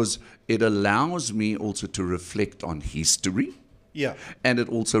because it allows me also to reflect on history. Yeah. And it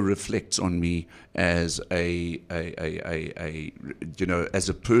also reflects on me as as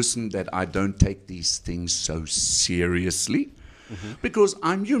a person that I don't take these things so seriously because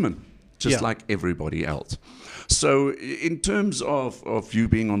I'm human, just Yeah. like everybody else. So in terms of you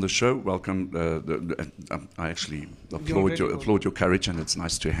being on the show, welcome. I actually applaud your courage, and it's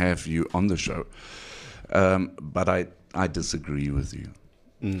nice to have you on the show. But I disagree with you.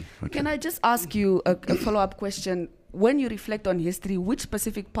 Okay. Can I just ask you a follow-up question? When you reflect on history, which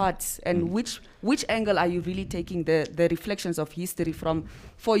specific parts and which angle are you really taking the reflections of history from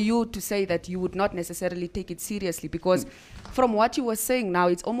for you to say that you would not necessarily take it seriously? Because from what you were saying now,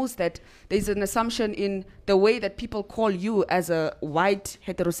 it's almost that there's an assumption in the way that people call you as a white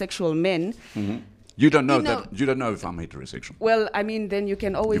heterosexual man. You don't know You know- that. You don't know if I'm heterosexual. Well, I mean, then you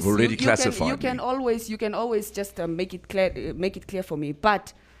can always You've already you classified can me. always just make it clear for me.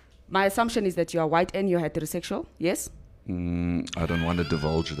 But my assumption is that you are white and you're heterosexual. Yes. I don't want to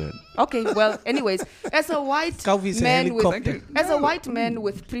divulge that. Okay. Well, anyways, as a white Calvi is a man with helicopter. as a white man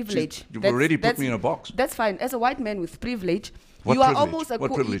with privilege, You've that's- already put that's- me in a box. That's fine. As a white man with privilege, What you are privilege? almost a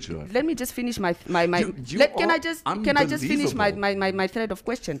What privilege do you have? Let me just finish my You can I are just finish my unbelievable. thread of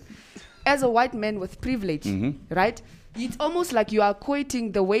question? As a white man with privilege, right? It's almost like you are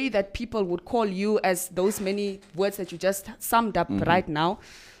equating the way that people would call you as those many words that you just summed up right now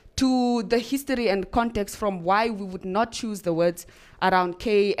to the history and context from why we would not choose the words around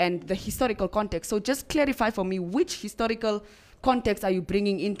K and the historical context. So just clarify for me which historical context are you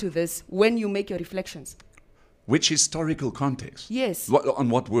bringing into this when you make your reflections? Which historical context? Yes. On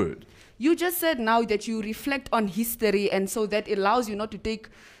what word? You just said now that you reflect on history, and so that allows you not to take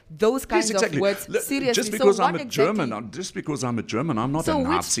those kinds Yes, exactly. of words seriously. Just because so I'm what a exactly- German, I'm not So a which-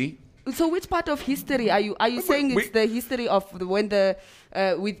 Nazi. So which part of history are you saying it's the history of when the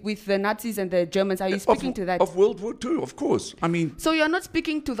with the Nazis and the Germans? Are you speaking to that? Of World War II, of course. I mean, So you're not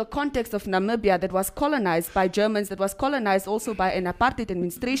speaking to the context of Namibia that was colonized by Germans, that was colonized also by an apartheid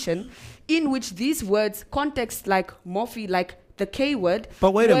administration, in which these words, contexts like morphe, like the K word,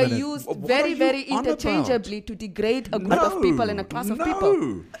 But wait a were minute. used What are very, you very on interchangeably to degrade a group of people and a class of people.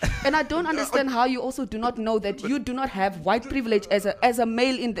 No. And I don't understand how you also do not know that you do not have white privilege as a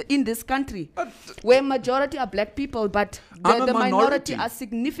male in this country, where majority are black people, but I'm a the minority minority. are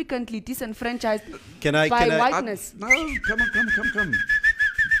significantly disenfranchised Can I- by can I- whiteness. No, come.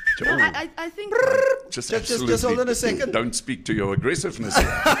 No, Oh, I think. just just hold on a second. Don't speak to your aggressiveness here.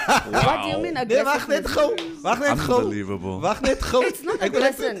 What do you mean Nee, wacht net aggressiveness? gauw. Wacht net gauw. Unbelievable. Wacht net gauw. It's not Ek wil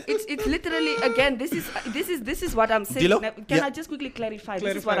net- aggression. It's literally again. This is what I'm saying. Dilo? Now, can Yeah. I just quickly clarify?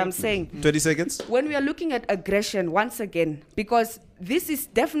 This is what I'm saying. 20 seconds. When we are looking at aggression, once again, because this is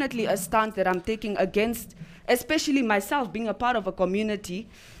definitely a stance that I'm taking against, especially myself being a part of a community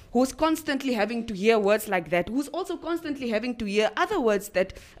who's constantly having to hear words like that, who's also constantly having to hear other words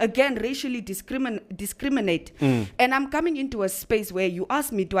that, again, racially discriminate. And I'm coming into a space where you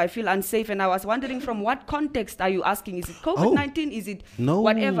ask me, do I feel unsafe? And I was wondering, from what context are you asking? Is it COVID-19? Is it No.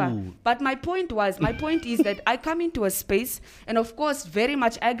 whatever? But my point is that I come into a space, and of course, very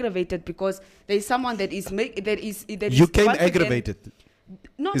much aggravated because there's someone that is You came once again- aggravated.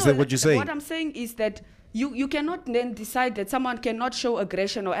 No, Is no, that what you're saying? What I'm saying is that you cannot then decide that someone cannot show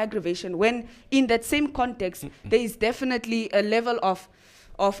aggression or aggravation when in that same context there is definitely a level of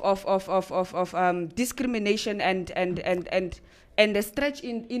discrimination and a stretch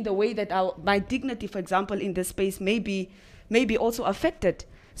in the way that my dignity, for example, in this space may be also affected.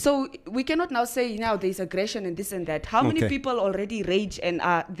 So we cannot now say now there's aggression and this and that. How many Okay. people already rage and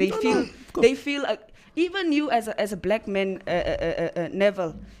they feel even you as a black man,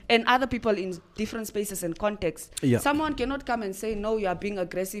 Neville, and other people in different spaces and contexts, Yeah. someone cannot come and say, no, you are being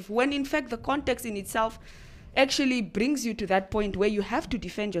aggressive, when in fact the context in itself actually brings you to that point where you have to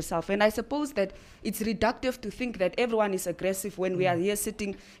defend yourself. And I suppose that it's reductive to think that everyone is aggressive when we are here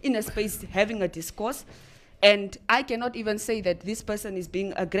sitting in a space having a discourse. And I cannot even say that this person is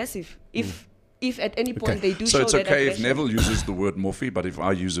being aggressive if at any point Okay. they do So show it's that okay if aggression. Neville uses the word morphe, but if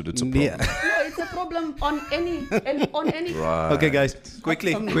I use it, it's a problem. Yeah. No, it's a problem on any Right. Okay, guys,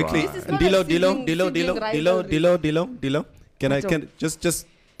 quickly. This is not Dilo, a sibling Dilo. Can just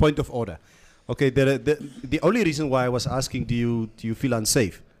point of order. Okay, the only reason why I was asking, do you feel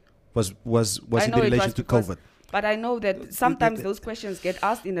unsafe, was I in know it relation was to because- COVID. But I know that sometimes those questions get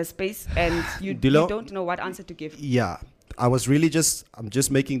asked in a space and you Dilo? don't know what answer to give. Yeah, I'm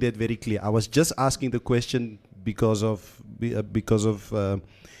just making that very clear. I was just asking the question because of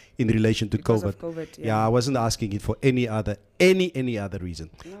in relation to Because COVID. of COVID, yeah. yeah. I wasn't asking it for any other reason.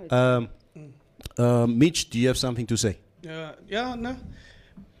 No, it's Mitch, do you have something to say? No.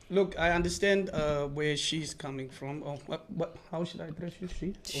 Look, I understand where she's coming from. Oh, how should I address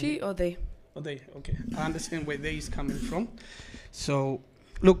you? she or they? Oh, they. Okay. I understand where they is coming from. So,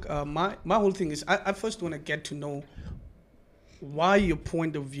 look, my whole thing is I first want to get to know why your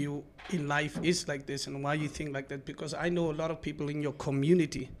point of view in life is like this and why you think like that, because I know a lot of people in your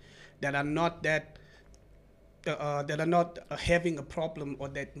community that are not having a problem, or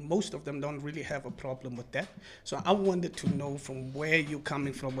that most of them don't really have a problem with that. So I wanted to know from where you're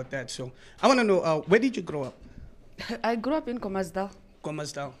coming from with that. So I want to know, where did you grow up? I grew up in Khomasdal.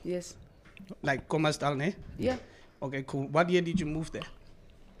 Khomasdal. Yes. Like Khomasdal, ne? Yeah. Okay, cool. What year did you move there?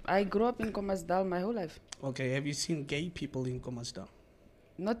 I grew up in Khomasdal my whole life. Okay, have you seen gay people in Khomasdal?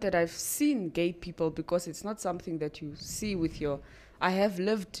 Not that I've seen gay people, because it's not something that you see with your... I have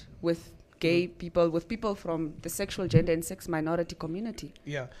lived with gay people, with people from the sexual, gender and sex minority community.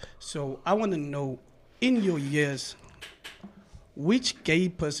 Yeah. So I want to know, in your years, which gay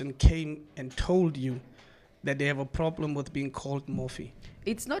person came and told you that they have a problem with being called morphe?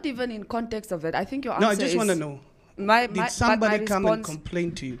 It's not even in context of that. I think your answer No, I just is... want to know. Did somebody come and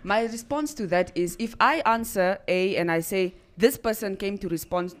complain to you? My response to that is, if I answer A and I say this person came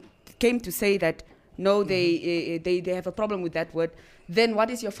to say that no, they have a problem with that word, then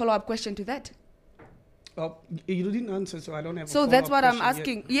what is your follow-up question to that? You didn't answer, so I don't have. So a that's what I'm follow-up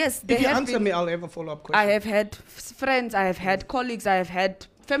question asking. yet. Yes, If you answer me, I'll have a follow-up question. I have had friends, I have had colleagues, I have had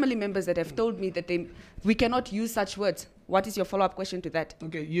family members that have told me that we cannot use such words. What is your follow-up question to that?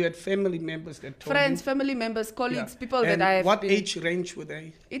 Okay, you had family members that told Friends, you. family members, colleagues, Yeah. people And that I have what been, age range were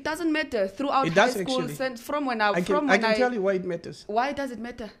they? It doesn't matter. Throughout It high does school, actually. from when I, I can tell you why it matters. Why does it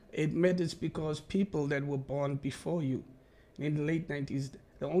matter? It matters because people that were born before you, in the late 90s,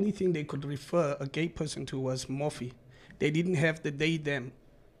 the only thing they could refer a gay person to was morphe. They didn't have the they, them.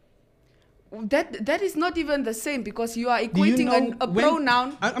 That is not even the same, because you are you equating know a when-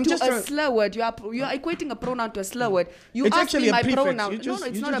 pronoun I'm to just a trying- slur word. You are equating a pronoun to a slur word. You It's ask actually me a my prefix. pronoun. You No, just- no,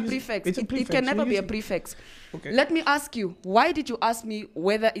 it's you not a just use- prefix. it's a It prefix. can You never be use a it. prefix. Okay. Let me ask you, why did you ask me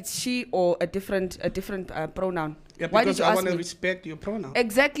whether it's she or a different pronoun? Yeah, Why did because you I ask want to me? respect your pronoun.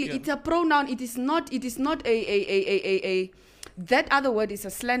 Exactly, Yeah. it's a pronoun. It is not a that other word is a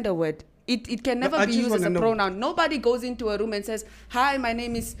slander word. It can never I be just used as wanna a know. pronoun. Nobody goes into a room and says, "Hi, my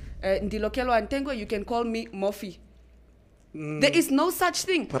name is Ndilokelo Antengwe. You can call me Morphe." There is no such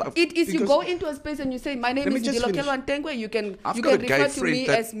thing. It is you because- go into a space and you say, "My name Let me is just Ndilokelo finish. Antengwe." You can I've got a gay refer to friend me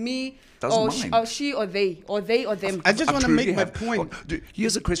that as me doesn't or mind. she or they or them. I just I want to truly make my have- point.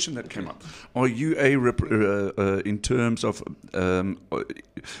 Here's a question that came up. Are you in terms of,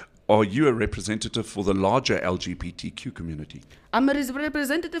 are you a representative for the larger LGBTQ community? I'm a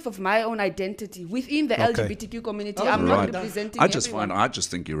representative of my own identity within the Okay. LGBTQ community. Oh, I'm not right. representing I just everyone. I just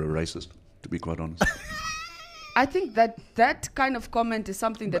think you're a racist, to be quite honest. I think that kind of comment is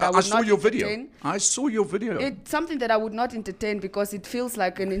something that I I would saw not your entertain. video. I saw your video. It's something that I would not entertain, because it feels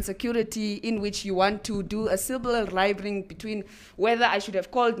like an insecurity in which you want to do a civil rivaling between whether I should have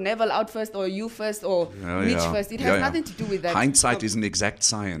called Neville out first or you first or Mitch first. It has nothing to do with that. Hindsight is an exact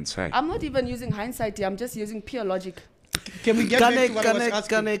science, hey? I'm not even using hindsight here. I'm just using pure logic. Can we get back to what I was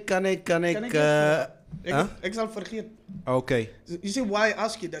asking? Kan ik, huh? Ik zal vergeet. Okay. You see why I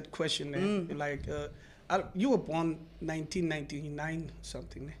ask you that question? Like, you were born 1999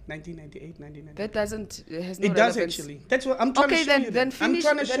 something, 1998, 1999. That has no It does relevance. actually. That's what I'm trying to Okay, show you. then I'm finish.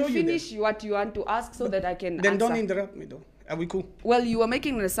 trying to show Then you finish what you want to ask so that I can Then answer. don't interrupt me though. Are we cool? Well, you were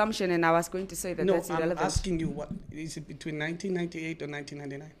making an assumption, and I was going to say that No, that's I'm irrelevant. asking you, what is it between 1998 or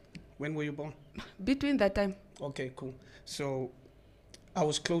 1999? When were you born? Between that time, Okay, cool. So I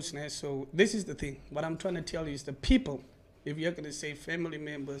was close now. So this is the thing. What I'm trying to tell you is the people, if you're going to say family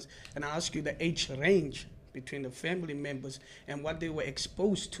members, and I ask you the age range between the family members and what they were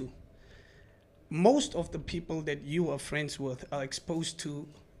exposed to, most of the people that you are friends with are exposed to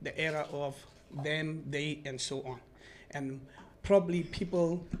the era of them, they, and so on. And probably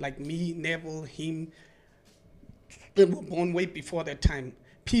people like me, Neville, him, they were born way before that time.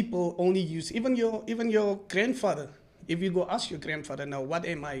 People only use, even your grandfather, if you go ask your grandfather now, what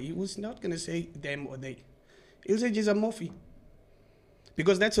am I? He was not going to say them or they. He'll say just a morphe.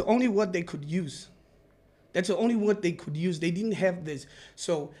 Because that's the only word they could use. That's the only word they could use. They didn't have this.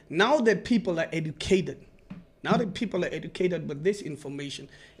 So now that people are educated, with this information,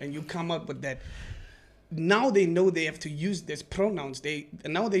 and you come up with that, now they know they have to use these pronouns.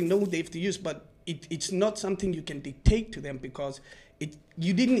 Now they know they have to use, but it's not something you can dictate to them, because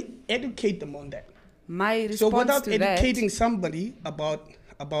you didn't educate them on that. my response So without to educating somebody about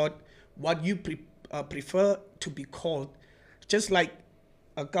what you prefer to be called, just like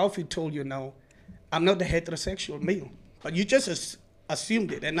Gaufi told you now, I'm not a heterosexual male, but you just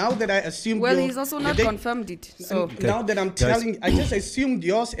assumed it, and now that I assumed, that, well, he's also not confirmed it. So and now that I'm telling, I just assumed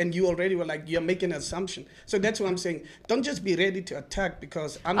yours, and you already were like, you're making an assumption. So that's what I'm saying. Don't just be ready to attack,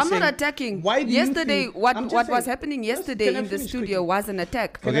 because I'm saying, not attacking. Why do yesterday, you think, what I'm just was saying, happening yesterday can I in the finish studio quickly? was an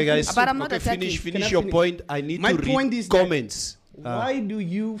attack. Okay, guys. But I'm not okay, attacking. Finish Can I your finish? point. I need My to point read is that- comments. Why do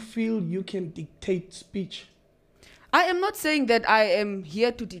you feel you can dictate speech? I am not saying that I am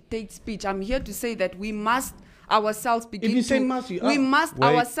here to dictate speech. I'm here to say that we must ourselves begin you say to must, you we are. must Wait,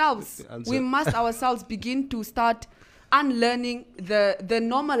 ourselves answer. we must ourselves begin to start unlearning the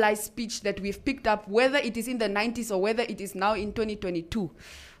normalized speech that we've picked up, whether it is in the 90s or whether it is now in 2022.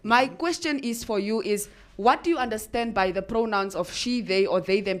 My question is for you is, what do you understand by the pronouns of she, they, or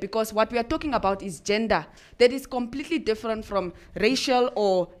they, them? Because what we are talking about is gender. That is completely different from racial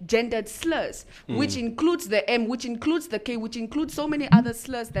or gendered slurs, which includes the M, which includes the K, which includes so many other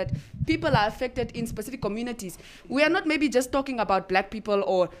slurs that people are affected in specific communities. We are not maybe just talking about black people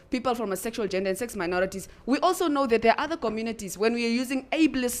or people from a sexual gender and sex minorities. We also know that there are other communities. When we are using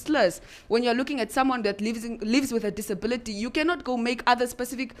ableist slurs, when you're looking at someone that lives with a disability, you cannot go make other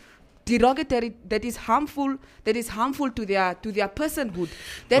specific derogatory that is harmful to their personhood.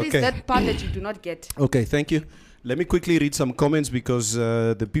 That is Okay. that part that you do not get. Okay, thank you. Let me quickly read some comments, because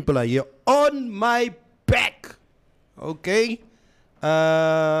the people are here on my back. Okay.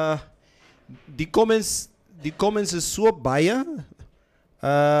 The comments is so baie.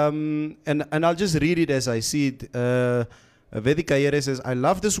 And I'll just read it as I see it. Vedika Ayere says, I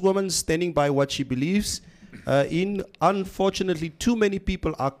love this woman standing by what she believes in. Unfortunately, too many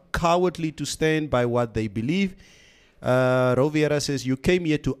people are cowardly to stand by what they believe. Roviera says, you came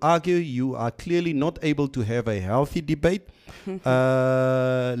here to argue. You are clearly not able to have a healthy debate.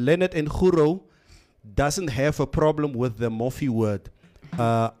 Leonard Nguro doesn't have a problem with the Mofi word.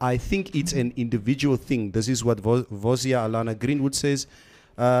 I think it's an individual thing. This is what Vozia Alana Greenwood says.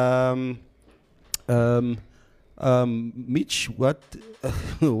 Mitch, what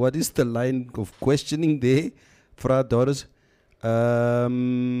what is the line of questioning there, Fra Doris?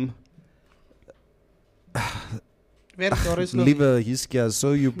 Liewe Hiskia,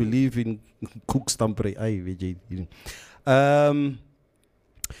 so you believe in koekstampere?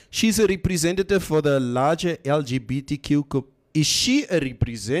 She's a representative for the larger LGBTQ. Is she a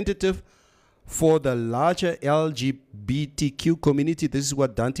representative for the larger LGBTQ community? This is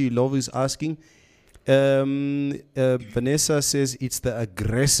what Dante Love is asking. Vanessa says it's the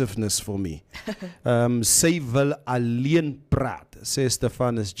aggressiveness for me. Sy wil alleen praat, says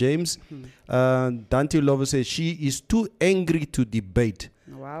Stephanus James. Dante Love says she is too angry to debate.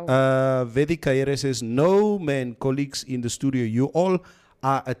 Wow. Vedi Kaire says, no, man, colleagues in the studio, you all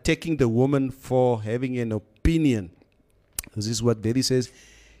are attacking the woman for having an opinion. This is what Vedi says.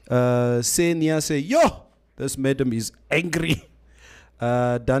 Senia say, yo, this madam is angry.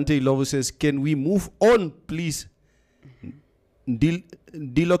 Dante Lovo says, can we move on, please?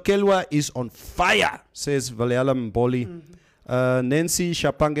 Dilokelwa is on fire, says Valeala Mboli. Nancy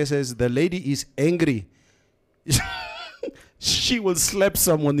Shapange says, the lady is angry. She will slap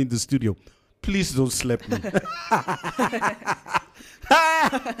someone in the studio. Please don't slap me.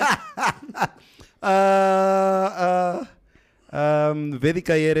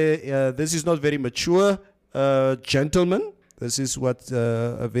 Vedika Yere, this is not very mature, gentlemen. This is what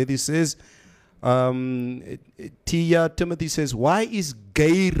Vedi says. Tia Timothy says, why is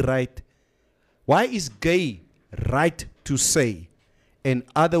gay right? Why is gay right to say, and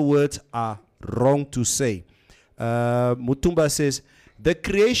other words are wrong to say? Mutumba says, the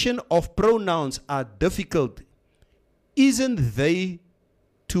creation of pronouns are difficult. Isn't they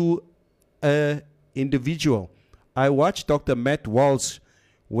to an individual? I watched Dr. Matt Walsh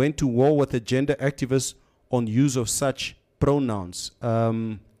went to war with a gender activist on use of such pronouns.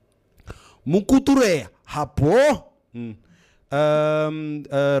 Mukuture hapo.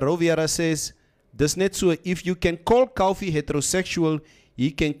 Roviera says, this net so if you can call Kaufi heterosexual, he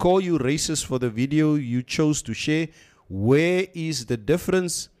can call you racist for the video you chose to share. Where is the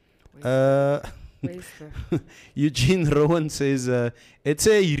difference? Eugene Rowan says, it's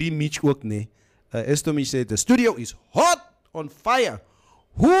a Mitch ook ne. Estomi said, the studio is hot on fire.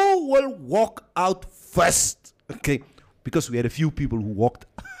 Who will walk out first? Okay, because we had a few people who walked.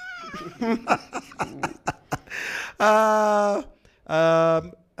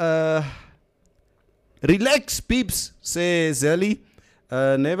 Relax, peeps, says Zelly.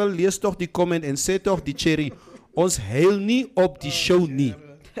 Neville, lees toch die comment en sê toch die cherry. Ons huil nie op die show nie.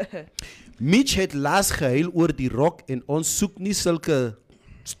 Mitch het laas gehuil oor die rock en ons soek nie sulke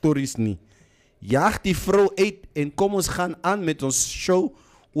stories nie. Jaag die vrou uit en kom ons gaan aan met ons show.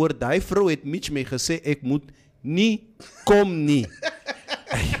 Oor die vrou het Mitch my gesê ek moet nie kom nie.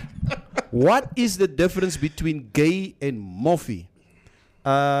 What is the difference between gay and Mofi?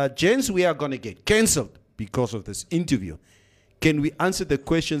 Gents, we are going to get cancelled because of this interview. Can we answer the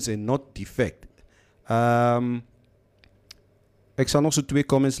questions and not defect? Ek sal nog so 2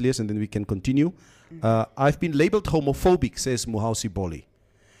 comments lees and then we can continue. I've been labeled homophobic, says Muhausi Boli.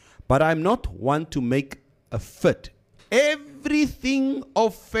 But I'm not one to make a fit. Everything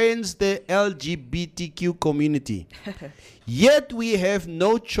offends the LGBTQ community. Yet we have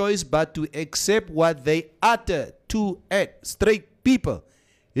no choice but to accept what they utter to straight people.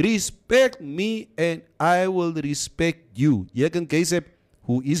 Respect me and I will respect you. Jürgen Geisep,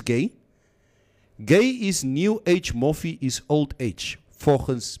 who is gay? Gay is new age, Mofi is old age,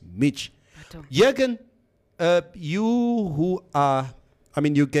 volgens Mitch. Jürgen, you who are, I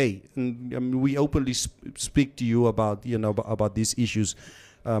mean, you're gay. And, we openly speak to you about, about these issues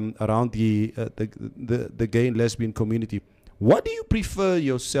around the gay and lesbian community. What do you prefer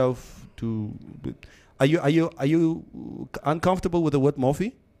yourself to? Are you uncomfortable with the word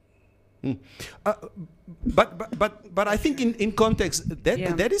Mofi? But I think in context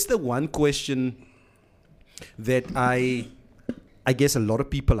that is the one question that I guess a lot of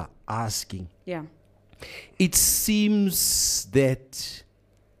people are asking. Yeah. It seems that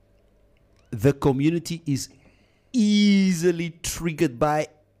the community is easily triggered by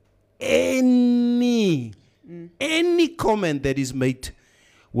any comment that is made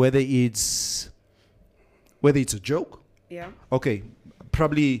whether it's a joke. Yeah. Okay,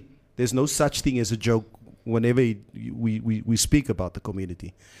 probably there's no such thing as a joke whenever we speak about the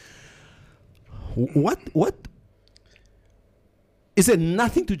community. What is there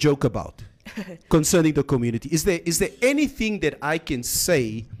nothing to joke about concerning the community? Is there anything that I can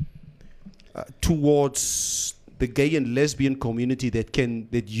say towards the gay and lesbian community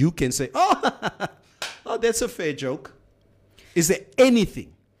that you can say, oh, that's a fair joke? Is there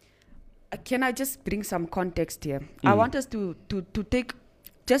anything? Can I just bring some context here? I want us to take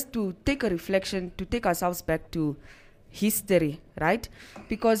a reflection, to take ourselves back to history, right?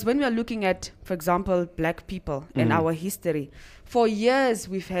 Because when we are looking at, for example, black people and our history, for years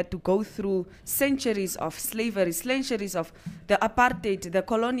we've had to go through centuries of slavery, centuries of the apartheid, the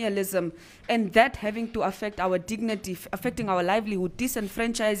colonialism, and that having to affect our dignity, affecting our livelihood,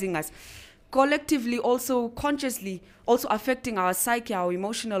 disenfranchising us, collectively, also consciously, also affecting our psyche, our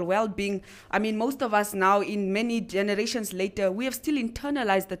emotional well-being. I mean, most of us now, in many generations later, we have still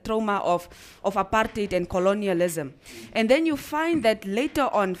internalized the trauma of apartheid and colonialism. And then you find that later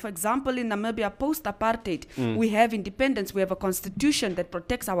on, for example, in Namibia, post-apartheid, we have independence, we have a constitution that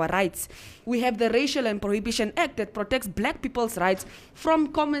protects our rights. We have the Racial and Prohibition Act that protects black people's rights from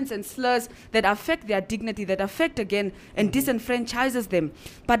comments and slurs that affect their dignity, that affect again and disenfranchises them.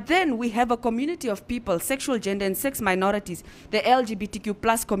 But then we have a community of people, sexual, gender and sex minorities, the LGBTQ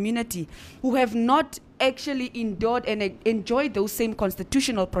plus community, who have not actually endured and enjoyed those same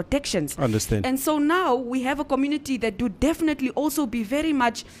constitutional protections. Understand. And so now we have a community that do definitely also be very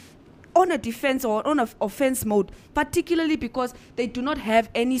much on a defense or on a offense mode, particularly because they do not have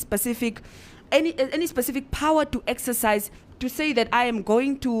any specific power to exercise to say that I am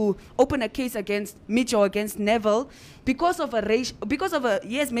going to open a case against Mitch or against Neville because of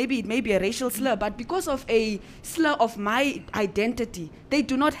yes, maybe it may be a racial slur, but because of a slur of my identity. They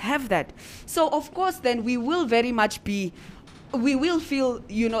do not have that. So of course then we will very much be, we will feel,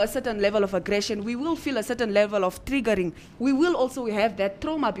 a certain level of aggression. We will feel a certain level of triggering. We will also have that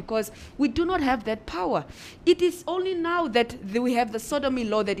trauma because we do not have that power. It is only now that we have the sodomy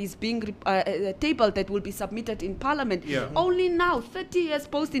law that is being tabled, that will be submitted in Parliament. Yeah. Only now, 30 years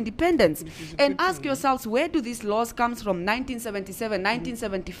post-independence. And ask yourselves, where do these laws come from? 1977,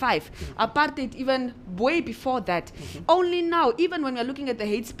 1975. Apartheid even way before that. Only now, even when we're looking at the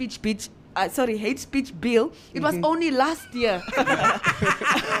hate speech bill, it was only last year.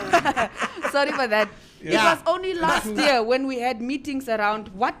 Sorry for that. It was only last year when we had meetings around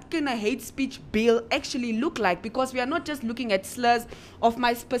what can a hate speech bill actually look like, because we are not just looking at slurs of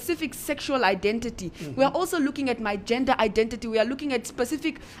my specific sexual identity. We are also looking at my gender identity. We are looking at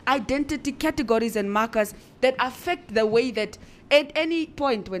specific identity categories and markers that affect the way that at any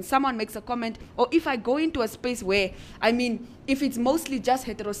point when someone makes a comment, or if I go into a space where, if it's mostly just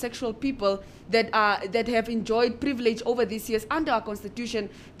heterosexual people that have enjoyed privilege over these years under our constitution,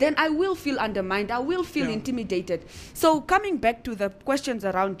 then I will feel undermined. I will feel intimidated. So coming back to the questions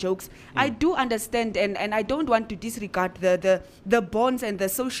around jokes, I do understand, and I don't want to disregard the bonds and the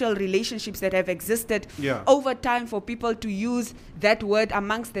social relationships that have existed over time for people to use that word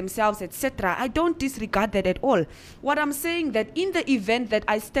amongst themselves, etc. I don't disregard that at all. What I'm saying that in the event that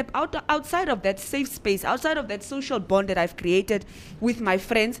I step outside of that safe space, outside of that social bond that I've created with my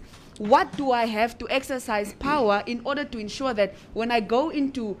friends, what do I have to exercise power in order to ensure that when I go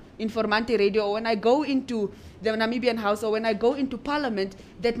into Informante Radio, or when I go into the Namibian House, or when I go into Parliament,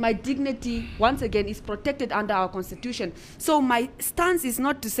 that my dignity, once again, is protected under our constitution. So my stance is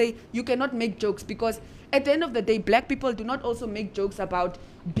not to say you cannot make jokes, because at the end of the day, black people do not also make jokes about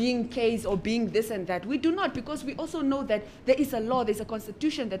being gays or being this and that. We do not, because we also know that there is a law, there's a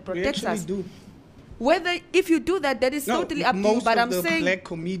constitution that protects us. Do. Whether if you do that is totally up to you. But I'm saying black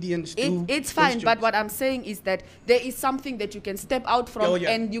comedians do. It's fine. But what I'm saying is that there is something that you can step out from,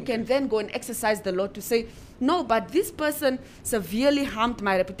 and you can then go and exercise the law to say, no, but this person severely harmed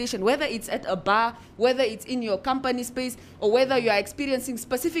my reputation, whether it's at a bar, whether it's in your company space, or whether you are experiencing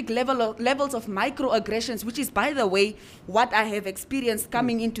specific levels of microaggressions, which is, by the way, what I have experienced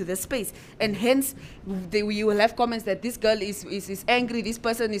coming into the space. And hence, you will have comments that this girl is angry, this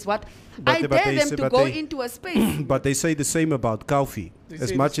person is what. I dare them to go into a space. But they say the same about Kaufi.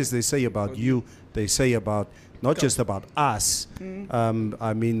 As much as they say about you, they say about not just about us.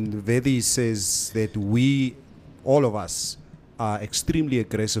 Vedi says that all of us, are extremely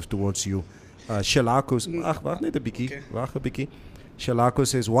aggressive towards you. Shalako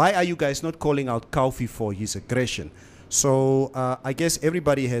says, why are you guys not calling out Kaufi for his aggression? So I guess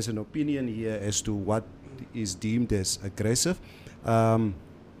everybody has an opinion here as to what is deemed as aggressive.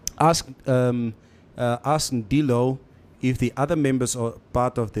 Ask Ndilo if the other members are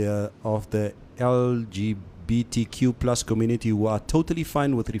part of the LGBTQ plus community who are totally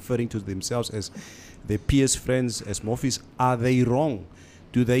fine with referring to themselves as their peers, friends, as morphs, are they wrong?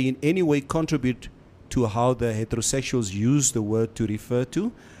 Do they in any way contribute to how the heterosexuals use the word to refer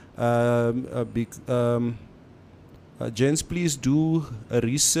to? Gents, please do a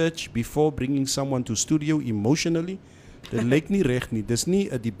research before bringing someone to studio emotionally. Dit lyk nie reg nie. Dis nie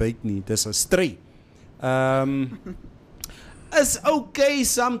 'n debate nie. Dis 'n stry. It's okay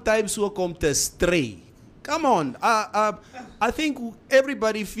sometimes ook om te stray. Come on. I think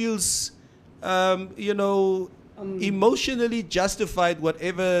everybody feels, emotionally justified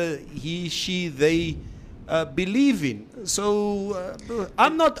whatever he, she, they believe in. So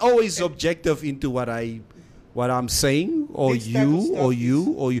I'm not always objective into what I'm saying, or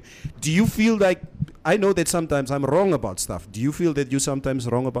you. Do you feel like, I know that sometimes I'm wrong about stuff. Do you feel that you're sometimes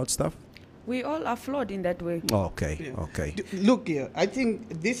wrong about stuff? We all are flawed in that way. Okay, Yeah. okay. Look here, I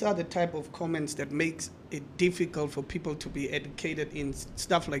think these are the type of comments that makes it difficult for people to be educated in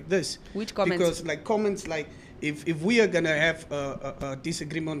stuff like this. Which comments? Because like comments like, if we are going to have a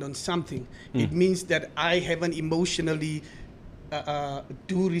disagreement on something, it means that I haven't emotionally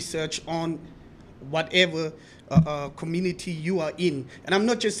do research on whatever community you are in. And I'm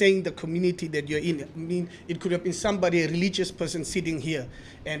not just saying the community that you're in. I mean, it could have been somebody, a religious person sitting here,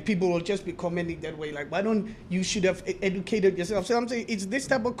 and people will just be commenting that way, like, why don't you should have educated yourself? So I'm saying it's this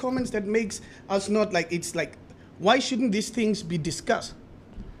type of comments that makes us not like, it's like, why shouldn't these things be discussed?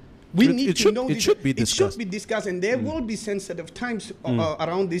 We need to know it should be discussed. It should be discussed, and there will be sensitive times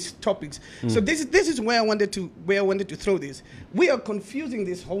around these topics. So this is where I wanted to throw this. We are confusing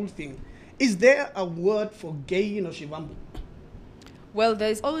this whole thing. Is there a word for gay in Oshivambo? Well,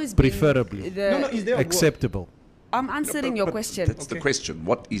 there's always Preferably. been No, is there a word? Acceptable. I'm answering your But question. That's the question.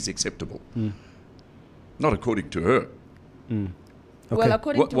 What is acceptable? Not according to her. Well,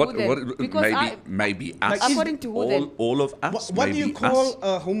 according to who then? Because maybe us. According to who then? all of us. What do you maybe call us.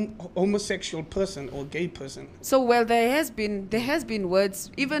 a homosexual person or gay person? So, well, there has been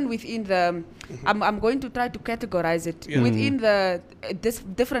words even within the. I'm going to try to categorize it within the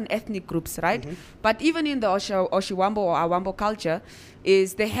different ethnic groups, right? But even in the Oshiwambo or Awambo culture,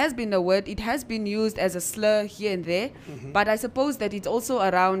 there has been a word. It has been used as a slur here and there, but I suppose that it's also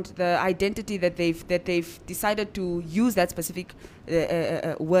around the identity that they've decided to use that specific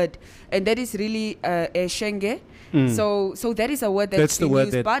word, and that is really Shenge. So that is a word that's the been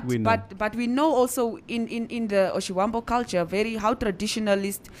word used, that we know. but we know also in the Oshiwambo culture how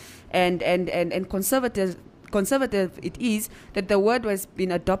traditionalist and conservative it is, that the word was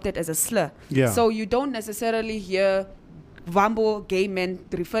been adopted as a slur. Yeah. So you don't necessarily hear Wambo gay men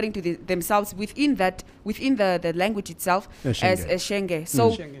referring to themselves within the language itself as Shenge.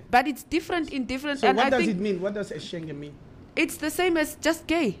 So, Shenge. but it's different in different. So and what I does think it mean? What does Eshenge mean? it's the same as just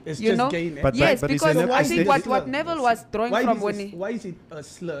gay. It's you just know? gay, man. But Yes, but it's because an I think aesthetic- what Neville was drawing from when he. Why is it a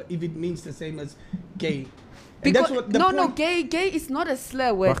slur if it means the same as gay? And Because, that's what the no, point- gay is not a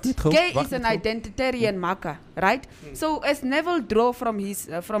slur word. Wacht net gou, Gay wacht is an net gou. identitarian marker, right? So as Neville drew from his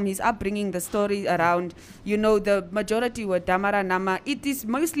upbringing, the story around, the majority were Damara Nama. It is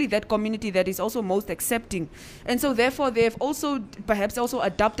mostly that community that is also most accepting, and so therefore they have also perhaps also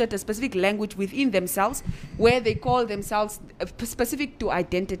adopted a specific language within themselves, where they call themselves specific to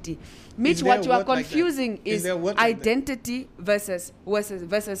identity. Mitch, Is there what a you are word like that? confusing Is is there a word like that? identity versus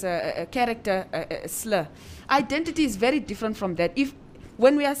a character slur. Identity is very different from that.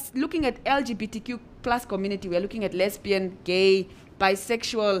 When we are looking at LGBTQ plus community, we are looking at lesbian, gay,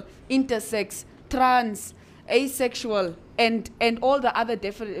 bisexual, intersex, trans, asexual, and all the other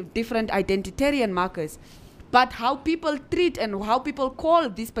different identitarian markers. But how people treat and how people call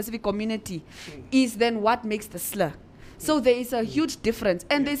this specific community is then what makes the slur. So there is a huge difference,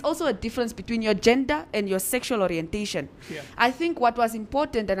 and there's also a difference between your gender and your sexual orientation. Yeah. I think what was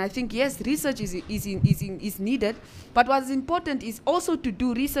important, and I think yes, research is needed, but what is important is also to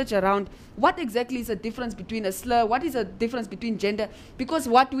do research around what exactly is the difference between a slur, what is the difference between gender, because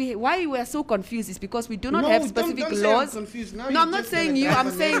why we are so confused is because we do not have specific don't say I'm laws. confused. Now No, you're I'm not just saying gonna you. dive I'm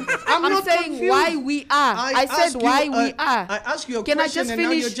on saying me. I'm I'm not saying confused. why we are. I said asked why you, we are. I asked you a Can I question, just and now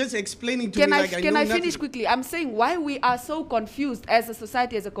finish? you're just explaining to Can me I like I can know I finish nothing. quickly? I'm saying why we are so confused as a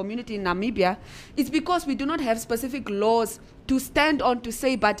society, as a community in Namibia, it's because we do not have specific laws to stand on to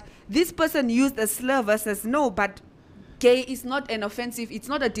say, but this person used a slur versus no, but gay is not an offensive, it's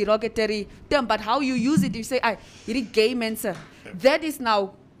not a derogatory term, but how you use it, you say, you're gay man, sir. That is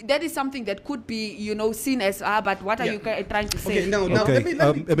something that could be, seen as, but what are you trying to say? Okay, now Okay,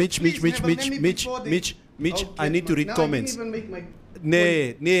 let me Mitch, please, Mitch, never let me Mitch, before Mitch, the- Mitch, Okay, I need to read now comments. I didn't even make my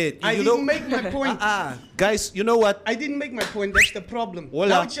Nee, I you didn't know, make my point. guys, you know what? I didn't make my point. That's the problem. Voilà.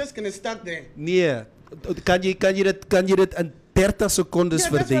 Now it's just gonna start there. Nee, kan jy dit in 30 secondes Yeah,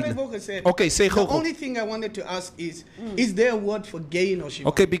 that's what I've verduideliken? always said. Okay, say The go. only thing I wanted to ask is there a word for gay in Oshiba?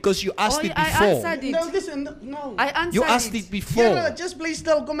 Okay, because you asked it I before. answered it. No, listen, no. I answered You asked it before. Yeah, just play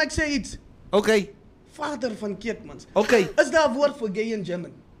still. Kom ek sê iets. Okay, Vader van Keetmans. okay. Is daar 'n woord voor gay in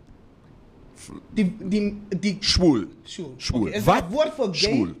German? Die Schwul. Schwul. Schwul. Okay, is Wat? daar 'n woord voor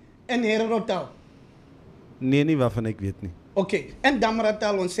gay Schwul. in Hererotaal? Nee, nie waarvan ek weet nie. Okay, en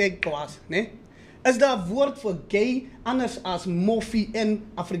Damaratal ons sê kwaas, né? Is daar 'n woord vir gay anders as moffie in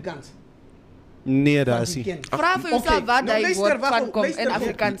Afrikaans? Nee, daar Wat is jy nie. ken? Vra vir jouself wat nou hy luister, woord wag van op, kom luister in op.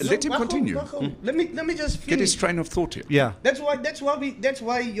 Afrikaans. Let him Wag op, continue. wag op. Let me just Get his finish. train of thought here. Ja. That's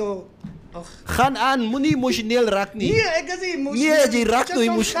why you're Gaan aan, moenie emosioneel raak nie. Nee, ek is nie emosioneel. Nee, jy raak Just nou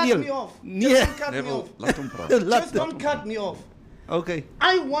don't cut emosioneel. me off. Nee. Just don't cut me Neville, off. laat hom praat. Laat Just don't cut me off. Okay.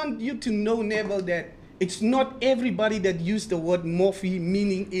 I want you to know, Neville, that it's not everybody that used the word morphe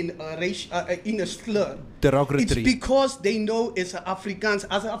meaning in a race, in a slur. It's because they know it's a Afrikaans.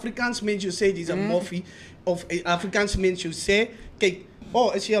 As an Afrikaans means you say it is a morphe. Of Afrikaans means you say, okay, oh,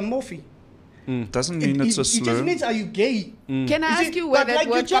 is he a morphe? Doesn't mean it's a It just slur. means are you gay? Can I You see, ask you where but that like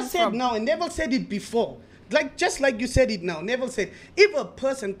you word just comes said from? now, and Neville said it before. Just like you said it now, Neville said, if a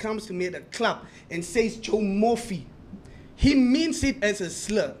person comes to me at a club and says Joe Morphe, he means it as a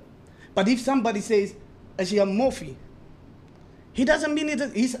slur. But if somebody says, is he a morphe? He doesn't mean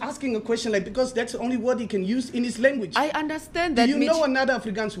it. He's asking a question like, because that's the only word he can use in his language. I understand Do that. you Mitch. know another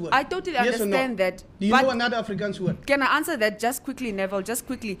Afrikaans word? I totally Yes or no? understand that. Do you but know another Afrikaans word? Can I answer that just quickly, Neville? Just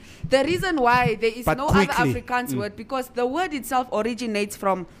quickly. The reason why there is But no quickly. other Afrikaans word, because the word itself originates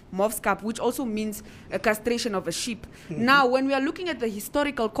from Mofskap, which also means a castration of a sheep. Now, when we are looking at the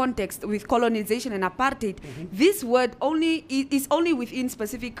historical context with colonization and apartheid, this word is only within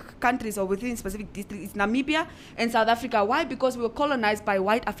specific countries or within specific districts. It's Namibia and South Africa. Why? Because we were colonized by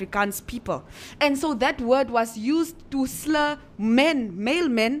white Afrikaans people. And so that word was used to slur men, male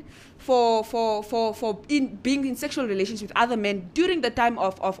men, for being in sexual relations with other men during the time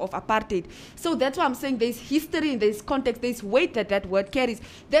of apartheid. So that's why I'm saying there's history, there's context, there's weight that word carries.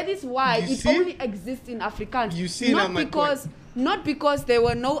 That is why You it see? only exists in Afrikaans. You see now my point. Not because there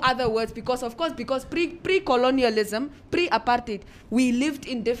were no other words, because pre-colonialism, pre-apartheid, we lived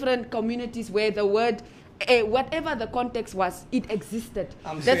in different communities where the word, whatever the context was, it existed.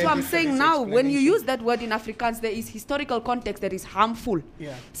 That's why I'm saying now, when you use that word in Afrikaans, there is historical context that is harmful.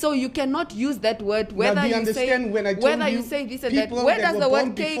 Yeah. So you cannot use that word whether do you you say understand when I told whether you you say this and that. people Where that does were the born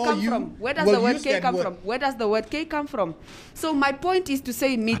word K before come you from? Where does will the word use K that come word? from? Where does the word K come from? So my point is to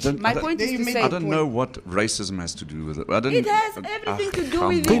say, Mitch. don't- My I don't- point is They to made say I don't know what racism has to do with it. it has everything to do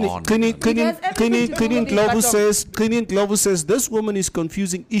with come it. on. Quinine Globo says this woman is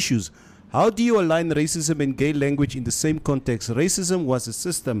confusing issues. How do you align racism and gay language in the same context? Racism was a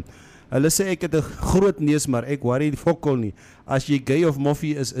system. Hulle sê ek het 'n groot neus, maar ek worry fokol nie. As jy gay of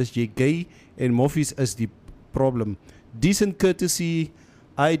moffie is jy gay en moffies is die problem. Decent courtesy,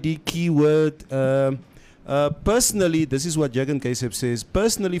 ID keyword. Personally, this is what Jagan Kaiseb says.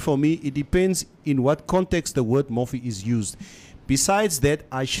 Personally, for me, it depends in what context the word moffie is used. Besides that,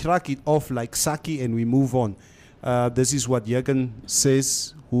 I shrug it off like Saki and we move on. This is what Jagan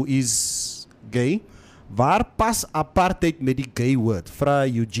says, who is gay. Waar pas apartheid met die gay word? Vra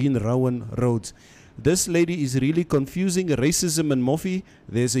Eugene Rowan Rhodes. This lady is really confusing racism and moffie.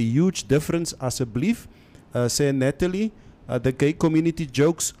 There's a huge difference as a belief. Say Natalie, the gay community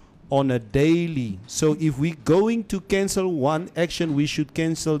jokes on a daily. So if we're going to cancel one action, we should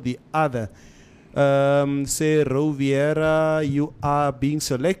cancel the other. Say Roviera, you are being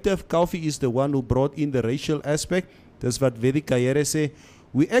selective. Kofi is the one who brought in the racial aspect. That's what Vedika Yere say.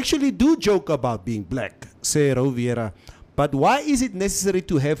 We actually do joke about being black, say Roviera. But why is it necessary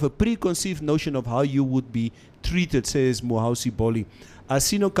to have a preconceived notion of how you would be treated, says Mohausi Boli.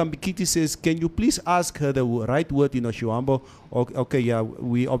 Asino Kambikiti says, can you please ask her the right word in Oshuambo? Okay, yeah,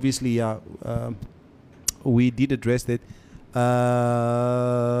 we obviously, we did address that.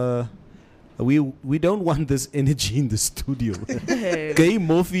 We don't want this energy in the studio. Gay,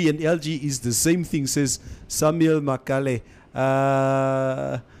 Mofi, and LG is the same thing, says Samuel Makale.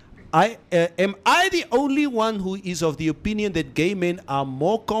 Am I the only one who is of the opinion that gay men are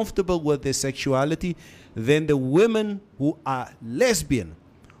more comfortable with their sexuality than the women who are lesbian?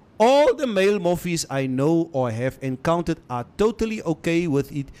 All the male morphies I know or have encountered are totally okay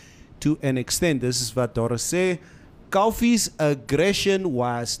with it to an extent. This is what Doris say. Kofi's aggression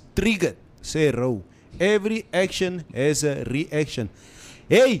was triggered, say Ro. Every action has a reaction.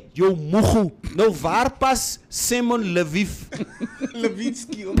 Hey, yo mugu. Nou waar pas Simon Levitsky.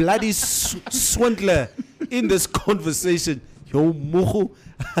 bloody swindler in this conversation? Yo mugu.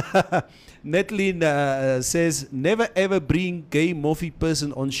 Netlin says, never ever bring gay moffie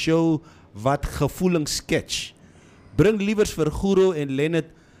person on show wat gevoelings sketch. Bring liever vir Guru en Leonard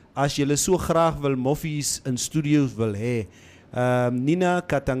as julle so graag wil moffies in studios wil hê. Nina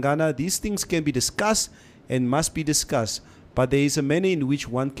Katangana, these things can be discussed and must be discussed, but there is a manner in which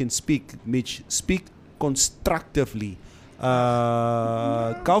one can speak, Mitch. Speak constructively.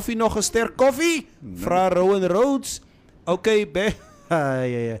 Koffie nog 'n ster koffie? Vra Rowan Rhodes. Okay,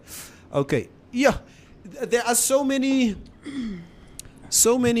 yeah. Okay. Yeah. There are so many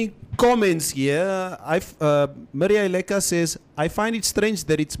comments here. Maria Eleka says, I find it strange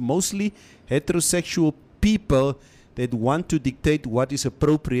that it's mostly heterosexual people that want to dictate what is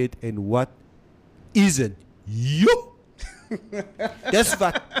appropriate and what isn't. Yo! That's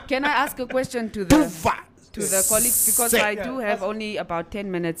what. Can I ask a question to the colleagues, because I do have only about 10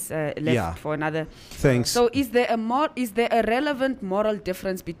 minutes left for another. Thanks. So is there a relevant moral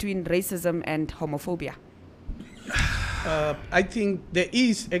difference between racism and homophobia? I think there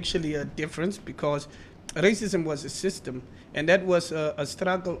is actually a difference, because racism was a system, and that was a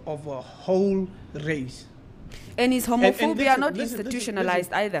struggle of a whole race. And is homophobia not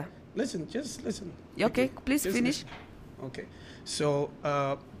institutionalized either? Just listen. Okay, please Just finish. listen. Okay, so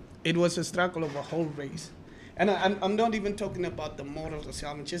it was a struggle of a whole race. And I'm not even talking about the morals of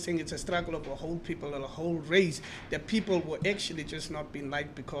self. I'm just saying it's a struggle of a whole people and a whole race, that people were actually just not being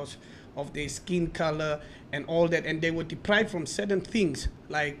liked because of their skin color and all that. And they were deprived from certain things,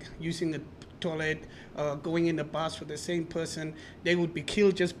 like using the toilet, going in the bus with the same person. They would be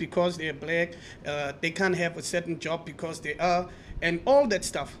killed just because they're black. They can't have a certain job because they are, and all that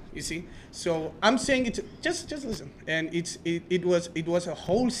stuff, you see. So I'm saying it's just listen. And it was a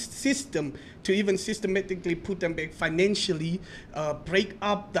whole system to even systematically put them back financially, break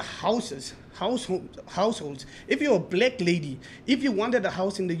up the households. If you're a black lady, if you wanted a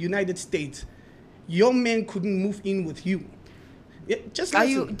house in the United States, your man couldn't move in with you. Yeah, just Are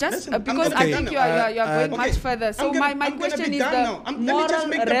listen, you just listen. because I think you are going much further. So my question is the moral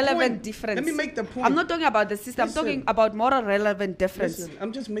relevant difference. Let me make the point. I'm not talking about the system. I'm talking about moral relevant difference. Listen,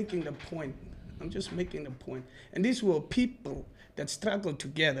 I'm just making the point. And these were people that struggled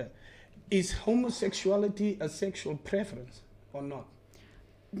together. Is homosexuality a sexual preference or not?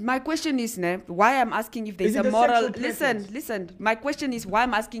 My question is, why I'm asking if there's Is it a a moral... sexual preference? Listen. My question is why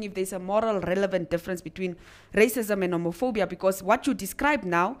I'm asking if there's a moral relevant difference between racism and homophobia, because what you describe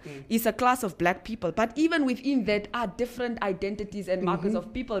now is a class of black people. But even within that are different identities and markers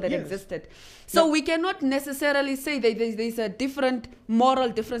of people that existed. So we cannot necessarily say that there's a different moral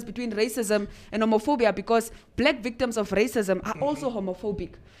difference between racism and homophobia, because black victims of racism are also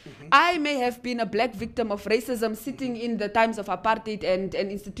homophobic. I may have been a black victim of racism sitting in the times of apartheid and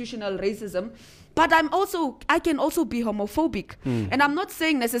institutional racism, but I can also be homophobic. And I'm not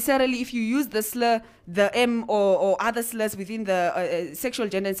saying necessarily if you use the slur, the M or other slurs within the sexual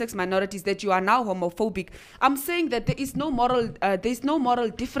gender and sex minorities that you are now homophobic. I'm saying that there's no moral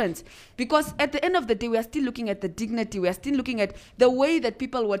difference, because at the end of the day we are still looking at the dignity, we are still looking at the way that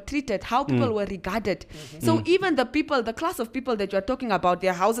people were treated, how people were regarded. So even the class of people that you're talking about,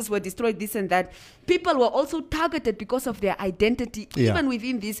 their houses were destroyed, this and that, people were also targeted because of their identity, even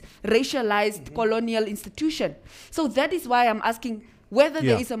within this racialized colonial institution. So that is why I'm asking whether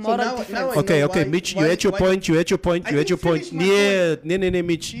there is a moral difference. Okay, Mitch, you had your point. Yeah,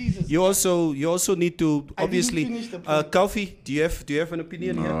 Mitch. You also need to obviously. Kofi, do you have an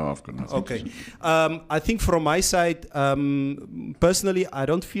opinion here? No, I've got nothing. Okay. I think from my side, personally, I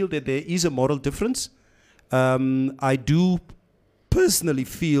don't feel that there is a moral difference. I do personally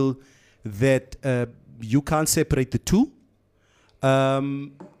feel that you can't separate the two.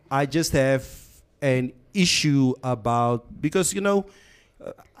 I just have an issue about, because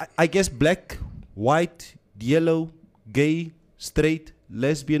I guess black, white, yellow, gay, straight,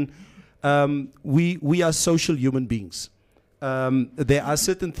 lesbian, we are social human beings. There are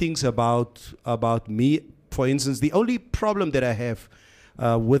certain things about me. For instance, the only problem that I have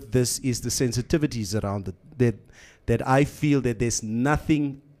with this is the sensitivities around it. That I feel that there's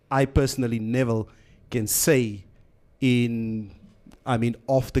nothing I personally never can say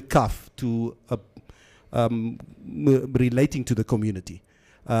off the cuff to relating to the community.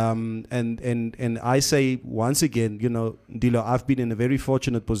 And I say once again, Dilo, I've been in a very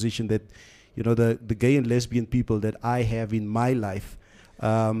fortunate position that, the gay and lesbian people that I have in my life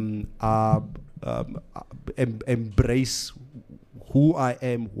embrace who I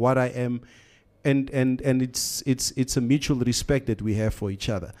am, what I am, and it's a mutual respect that we have for each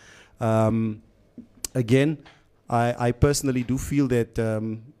other. Again, I personally do feel that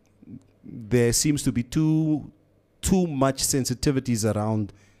there seems to be too much sensitivities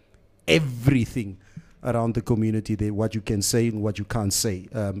around everything around the community, what you can say and what you can't say.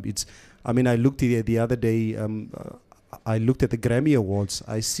 I looked the other day, I looked at the Grammy Awards.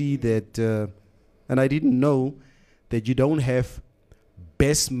 I see that, and I didn't know that you don't have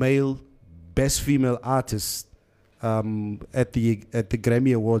best male, best female artists at the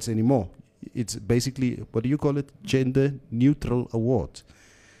Grammy Awards anymore. It's basically, what do you call it? Gender neutral award.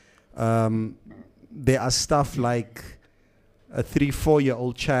 There are stuff like a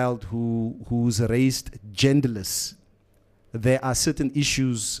 3-4-year-old child who's raised genderless. There are certain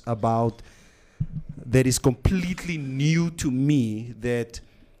issues about that is completely new to me that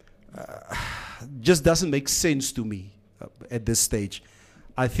just doesn't make sense to me at this stage.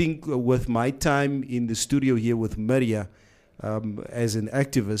 I think with my time in the studio here with Maria as an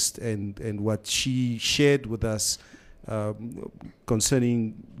activist and what she shared with us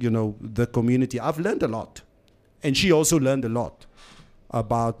concerning, the community, I've learned a lot. And she also learned a lot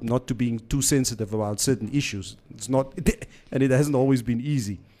about not to being too sensitive about certain issues. It's not, and it hasn't always been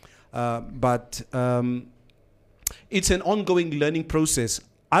easy. But it's an ongoing learning process.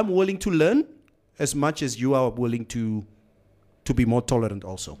 I'm willing to learn as much as you are willing to be more tolerant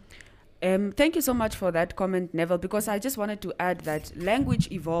also. Thank you so much for that comment, Neville, because I just wanted to add that language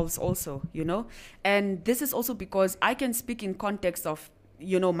evolves also, and this is also because I can speak in context of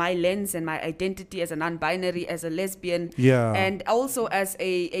my lens and my identity as a non-binary, as a lesbian, and also as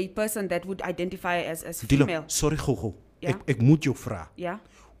a person that would identify as female. Sorry, Gogo. Yeah? Ek moet jou vra. Yeah?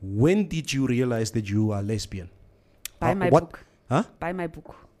 When did you realize that you are lesbian? By my what? book. Huh? By my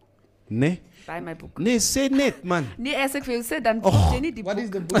book. Nee? By my book. Nee, say net, man. Nee, as ek vir jou sê, dan jy nie die What boek. is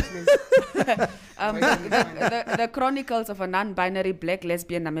the book name? The Chronicles of a Non-Binary Black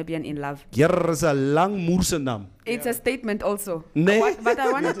Lesbian Namibian in Love. Hier is 'n lang moerse naam. It's a statement also. Nee. What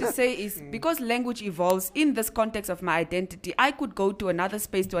I wanted to say is, because language evolves in this context of my identity, I could go to another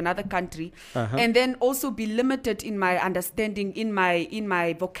space, to another country, and then also be limited in my understanding, in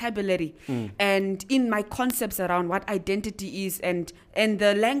my vocabulary, and in my concepts around what identity is, and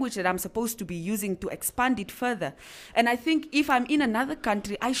the language that I'm supposed to be using to expand it further. And I think if I'm in another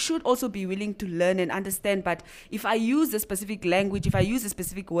country, I should also be willing to learn and understand. But if I use a specific language, if I use a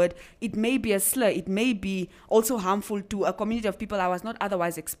specific word, it may be a slur. It may be also harmful to a community of people I was not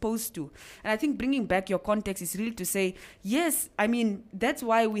otherwise exposed to. And I think bringing back your context is really to say, yes, I mean, that's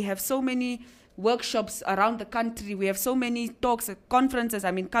why we have so many workshops around the country. We have so many talks, conferences,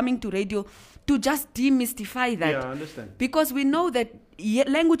 coming to radio to just demystify that. Yeah, I understand. Because we know that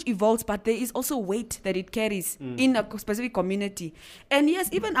language evolves, but there is also weight that it carries in a specific community. And yes,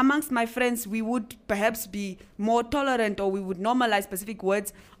 even amongst my friends, we would perhaps be more tolerant, or we would normalize specific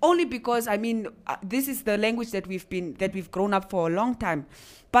words only because, this is the language that we've grown up for a long time.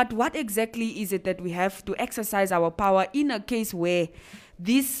 But what exactly is it that we have to exercise our power in a case where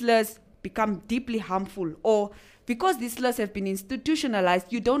these slurs become deeply harmful, or because these slurs have been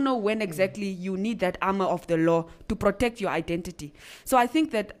institutionalized, you don't know when exactly you need that armor of the law to protect your identity. So I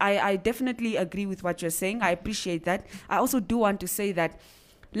think that I definitely agree with what you're saying. I appreciate that. I also do want to say that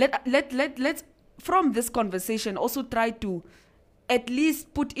let's from this conversation also try to at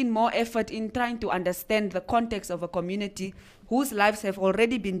least put in more effort in trying to understand the context of a community whose lives have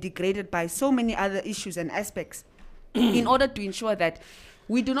already been degraded by so many other issues and aspects in order to ensure that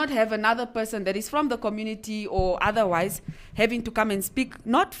we do not have another person that is from the community or otherwise having to come and speak,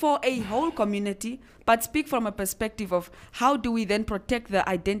 not for a whole community, but speak from a perspective of how do we then protect the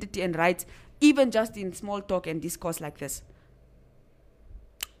identity and rights, even just in small talk and discourse like this.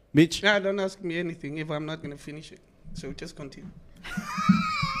 Mitch? Nah, don't ask me anything if I'm not going to finish it. So just continue.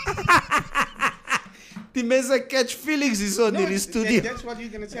 Die mense catch feelings is on in the studio. That's what you're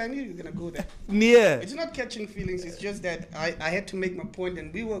going to say. I knew you were going to go there. Nee. It's not catching feelings. It's just that I had to make my point,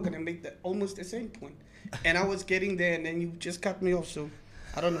 and we were going to make almost the same point. And I was getting there, and then you just cut me off. So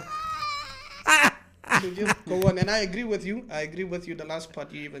I don't know. So just go on. And I agree with you. The last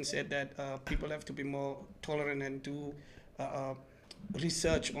part, you even said that people have to be more tolerant and do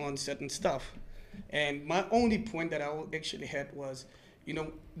research on certain stuff. And my only point that I actually had was,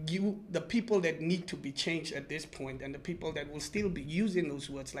 the people that need to be changed at this point, and the people that will still be using those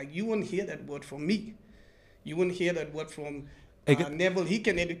words, like you won't hear that word from me. You won't hear that word from Neville. He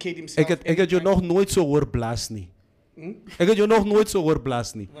can educate himself. Ek het jou nog nooit so hoor blaas nie. Ek het jou nog nooit so hoor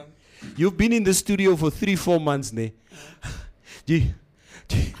blaas nie. You've been in the studio for 3-4 months, nee. Jy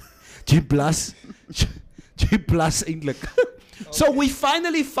blaas eintlik. So we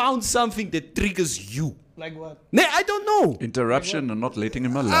finally found something that triggers you. Like what? Nee, I don't know. Interruption and not letting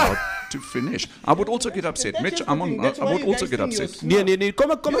him allowed to finish. I would also get upset. That's Mitch, just the I'm on. thing. That's I why would you also guys get think you're upset. smart. Nee, kom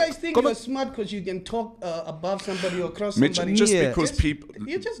You guys think maar. you're smart because you can talk above somebody or across Mitch, somebody. just Yeah. because people.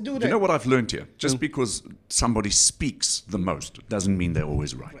 You just do You that. know what I've learned here? Just because somebody speaks the most doesn't mean they're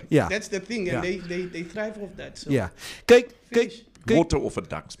always right. Yeah. That's the thing, and Yeah. they thrive off that. So Yeah. Kyk, Finish. Water off a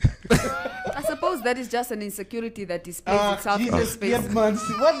duck's back. I suppose that is just an insecurity that displays itself in the Jesus, space. yep, man.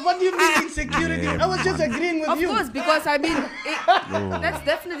 What do you mean insecurity? I was just agreeing with Of you. course, because I mean, that's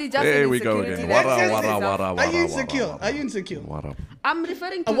definitely just There an we go insecurity. again. that Wara, displays wara, itself. wara, Are you wara, insecure? wara, Are you insecure? wara. I'm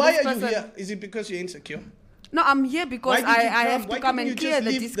referring to Why this are you person. here? Is it because you're insecure? No, I'm here because Why did you I have Why to come couldn't and you clear just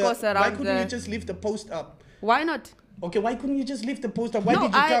the leave discourse Why around couldn't you the. just leave the post up? Why not? Okay, why couldn't you just leave the post up? Why No,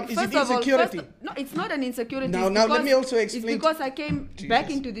 did you come? Is first it of all, insecurity? no, it's not an insecurity. Now- it's now let because- me also explain It's because I came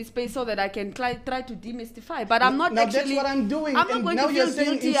back into this space so that I can try to demystify. But I'm not Now that's actually. what I'm doing, I'm not and going now to you're feel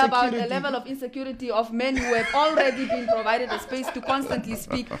saying guilty about the insecurity. level of insecurity of men who have already been provided a space to constantly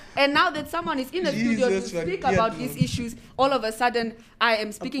speak. And now that someone is in the studio to Jesus, man. speak Yeah, about man. these issues, all of a sudden I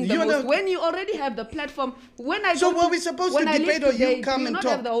am speaking the You're most. the- When you already have the platform, when I So go were to- we supposed when to I leave debate or you today, come do you and not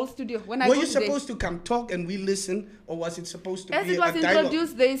talk? have the whole studio? When I Were go you today- supposed to come talk and we listen, or was it supposed to As be it was a dialogue?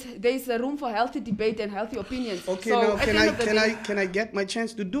 introduced, there is a room for healthy debate and healthy opinions. Okay, so now at the end of the day- can I get my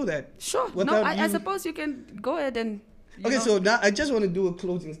chance to do that? Sure. No, Without I you- suppose you can go ahead and. you Okay, know. so now I just want to do a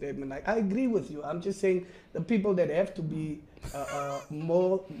closing statement. Like I agree with you. I'm just saying the people that have to be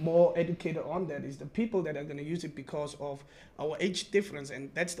more educated on that is the people that are going to use it because of our age difference, and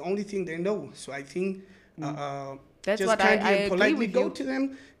that's the only thing they know. So I think That's just what kindly I and agree politely with go you. to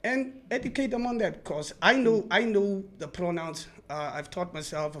them and educate them on that. Because I know the pronouns. I've taught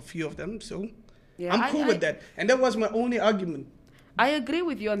myself a few of them, so Yeah, I'm cool with that. And that was my only argument. I agree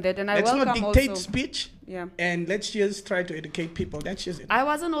with you on that, and I Let's not welcome dictate also. speech. Yeah. And let's just try to educate people. That's just it. I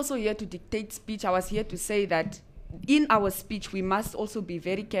wasn't also here to dictate speech. I was here to say that in our speech we must also be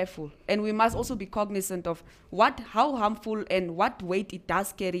very careful, and we must also be cognizant of how harmful and what weight it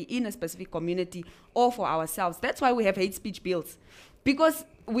does carry in a specific community or for ourselves. That's why we have hate speech bills, because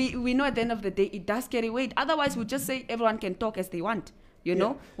we know at the end of the day it does carry weight. Otherwise we just say everyone can talk as they want. You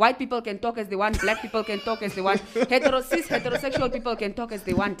know, white people can talk as they want, black people can talk as they want, heterosexual people can talk as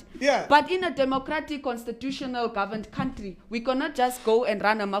they want. Yeah. But in a democratic, constitutional governed country, we cannot just go and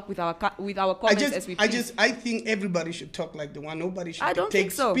run amok with our comments as we please. I think everybody should talk like the one. Nobody should I don't take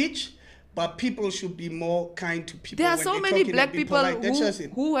think so. speech, but people should be more kind to people. There are when so they're many talking black and be people polite. That's just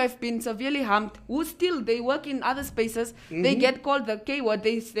it. who have been severely harmed, who still, they work in other spaces, they get called the K word,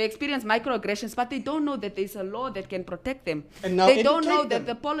 they experience microaggressions, but they don't know that there's a law that can protect them. And now They don't know educate that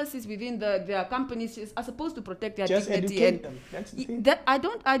them. the policies within their companies are supposed to protect their Just dignity. educate them. That's the thing. That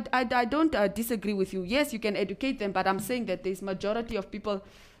I don't disagree with you. Yes, you can educate them, but I'm saying that there's majority of people.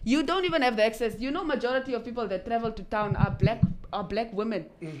 You don't even have the access. You know, majority of people that travel to town are black women.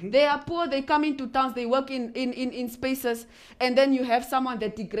 They are poor. They come into towns. They work in spaces, and then you have someone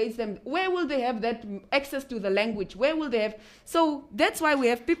that degrades them. Where will they have that access to the language? Where will they have? So that's why we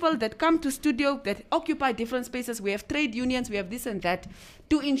have people that come to studio that occupy different spaces. We have trade unions. We have this and that,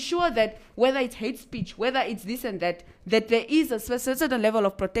 to ensure that whether it's hate speech, whether it's this and that there is a certain level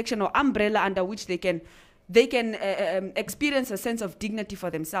of protection or umbrella under which they can experience a sense of dignity for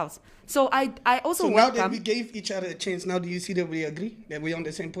themselves. So I also So now welcome. that we gave each other a chance, now do you see that we agree that we're on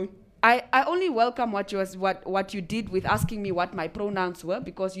the same point? I only welcome what you did with asking me what my pronouns were,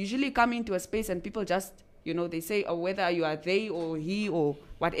 because usually come into a space and people just, they say, or whether you are they or he or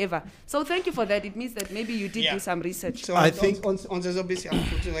whatever. So thank you for that. It means that maybe you did do some research. So I think- on the busy, I'm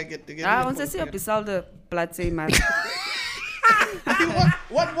putting like it together. Ah, ons is nie op dieselfde bladsy maar.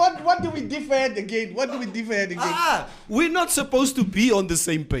 What do we differ at again? What do we differ at again? We're not supposed to be on the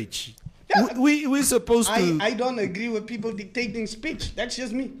same page. We're supposed to. I don't agree with people dictating speech. That's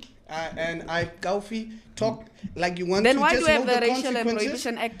just me. And Kaufi talk like you want Then to why just do we know have the the Racial and consequences.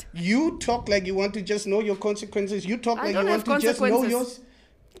 Prohibition Act? You talk like you want to just know your consequences. You talk I like don't you have want to just know consequences. yours.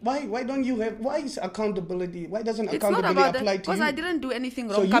 Why don't you have? Why is accountability? Why doesn't It's not accountability about apply that, to because you? I didn't do anything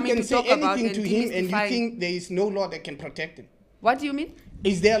wrong So you coming can to say talk about anything and to him, and you demystifying. think there is no law that can protect him. What do you mean?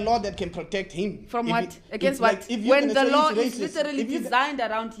 Is there a law that can protect him? From If what? it- Against if, what? like, if you're When gonna the say law he's is racist, literally if you- designed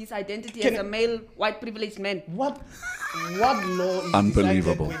around his identity Can as a I- male, white privileged man. What law is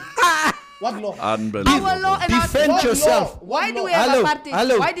Unbelievable. designed that way? What law? Unbelievable. Our law and our Defend What yourself. law? Why do we Hallo, have apartheid?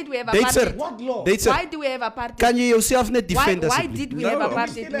 hallo. Why did we have Datser. apartheid? What law? Datser, Why do we have apartheid? kan jy jouself net defend Why asseblief? did we have we apartheid?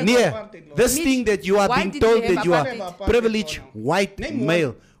 still have Mitch? Nee, apartheid law. this Mitch, thing that you are why being did we told have that you are apartheid? privileged Name white one.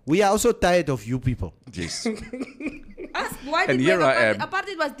 male. We are also tired of you people. Yes. I Ask why And did here I am.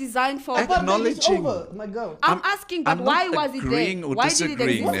 apartheid was designed for. Acknowledge- It's Acknowledging. over, my girl. I'm asking, but I'm why not was it agreeing there? or Why did it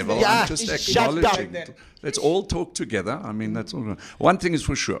disagreeing, exist? Neville. Yeah, I'm just shut up. acknowledging. Let's all talk together. I mean, that's all. One thing is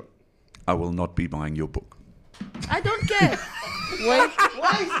for sure. I will not be buying your book. I don't care. Wait,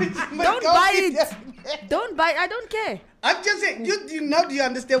 Why is it my don't girl? buy it. Don't buy. I don't care. I'm just saying. Now do you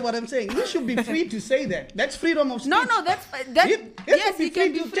understand what I'm saying? You should be free to say that. That's freedom of speech. No, that's You yes, should be he can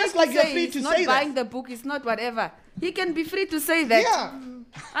free be to- free just to like you're say free it's to not say buying that. the book. It's not whatever. He can be free to say that. Yeah.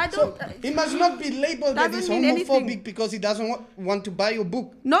 I So don't. he must not be labeled that he's Doesn't mean homophobic anything. because he doesn't want to buy your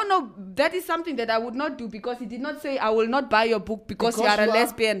book. No, that is something that I would not do because he did not say I will not buy your book because you Because are a you are-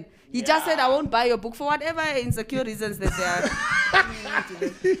 lesbian. He just said I won't buy your book for whatever insecure reasons that they are.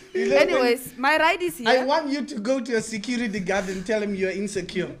 Anyways, my ride is here. I want you to go to a security guard and tell him you're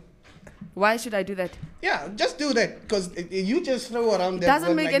insecure. Why should I do that? Yeah, just do that because you just throw around that doesn't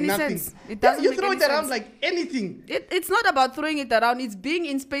word make like any nothing. sense. It doesn't you make throw any it around sense. like anything. It's not about throwing it around. It's being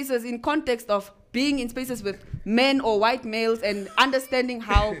in spaces in context of being in spaces with men or white males and understanding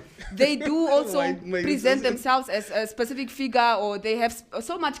how they do also White males. present themselves as a specific figure or they have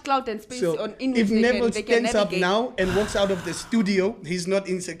so much clout and space So in if which Neville they can stands up navigate. now and walks out of the studio, he's not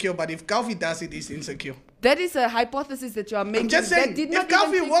insecure. But if Kaufi does it, he's insecure. That is a hypothesis that you are making. I'm just that saying, did if not even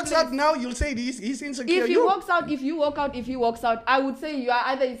Kaufi take walks place. out now, you'll say he's insecure. If he walks out, if you walks out, I would say you are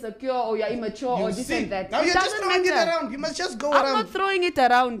either insecure or you are immature You or this see? and that. Now It you're just doesn't throwing it matter. around. You must just go I'm around. not throwing it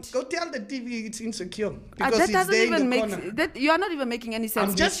around. Go tell the TV it's insecure because That it's doesn't there even in the make corner. that. You are not even making any sense.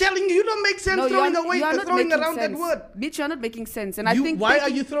 I'm just Mitch. telling you, you don't make sense No, throwing you are not throwing making around sense. that word. Bitch, you are not making sense. And I You, think why are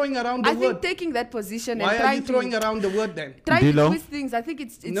taking- you throwing around the I word? think taking that position Why and are you trying throwing to around the word then? trying to Dilo? twist things, I think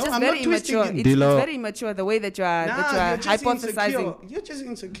it's No, just I'm very not twisting immature. it. It's Dilo. very immature the way that you are You're just hypothesizing. insecure. You're just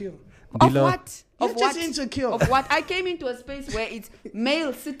insecure. Of Dilo. what? You're Of just what? insecure. Of what? I came into a space where it's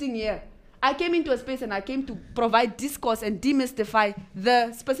male sitting here. I came into a space and I came to provide discourse and demystify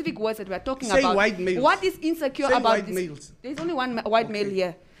the specific words that we are talking Say about. white males. What is insecure Say about white this? males. There's only one white male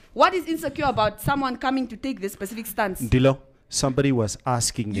here. What is insecure about someone coming to take this specific stance? Dilo, somebody was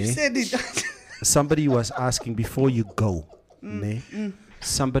asking You me. said it. Somebody was asking before you go. Ne?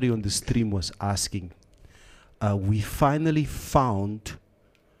 Somebody on the stream was asking. We finally found,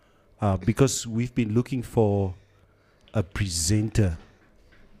 because we've been looking for a presenter,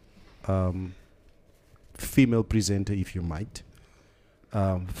 female presenter, if you might,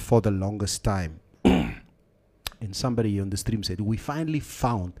 for the longest time. And somebody on the stream said, we finally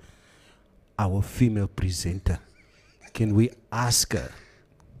found our female presenter. Can we ask her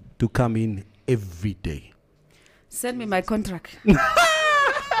to come in every day? Send me my contract.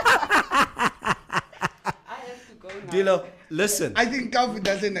 Dilo, listen. I think Kaufi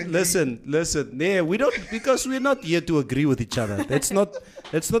doesn't agree. Listen. Nee, we don't, because we're not here to agree with each other. That's not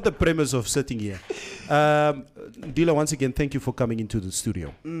the premise of sitting here. Dilo, once again, thank you for coming into the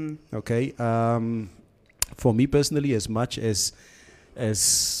studio. Okay. For me personally, as much as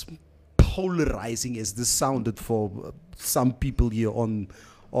polarizing as this sounded for some people here on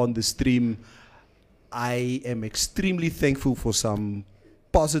the stream, I am extremely thankful for some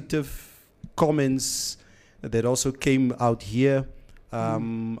positive comments that also came out here.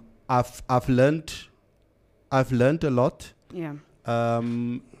 I've learned a lot. Yeah. I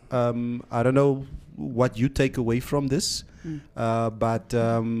don't know what you take away from this, but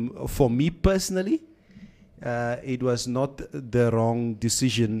for me personally, it was not the wrong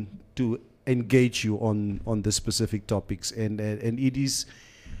decision to engage you on the specific topics, and it is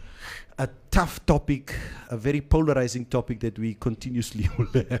a tough topic, a very polarizing topic that we continuously will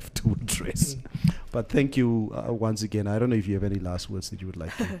have to address. But thank you once again. I don't know if you have any last words that you would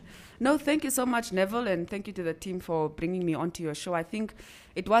like to. No, thank you so much, Neville, and thank you to the team for bringing me onto your show. I think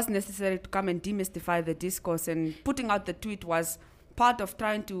it was necessary to come and demystify the discourse, and putting out the tweet was part of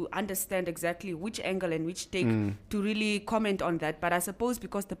trying to understand exactly which angle and which take to really comment on that. But I suppose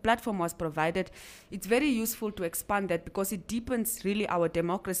because the platform was provided, it's very useful to expand that, because it deepens really our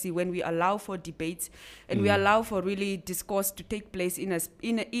democracy when we allow for debates and we allow for really discourse to take place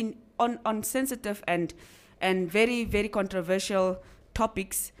on sensitive and very, very controversial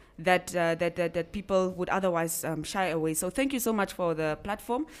topics that people would otherwise shy away. So thank you so much for the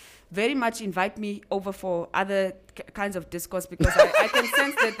platform. Very much invite me over for other kinds of discourse, because I can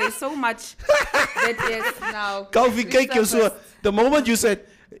sense that there's so much that is now. Kaufi, kyk jou so. resurfaced. The moment you said,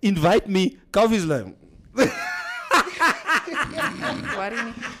 invite me, Kaufi's like, Worry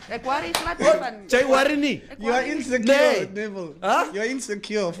nie. Ek worry glad nie van. jy worry nie. Ek You are worry nie. insecure, Nee. Neville. Huh? You're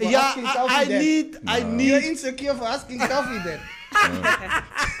insecure for Yeah, asking Kaufi I that. need. You're insecure for asking Kaufi that.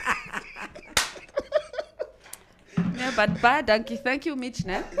 Nee, but baie dankie. Thank you, Mitch,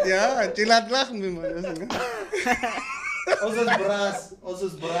 né? Ja, jy laat lag met my. Ons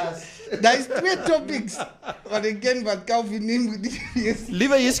is braas. Daar is 2 topics. Wat ik ken wat Calvin niet moet doen.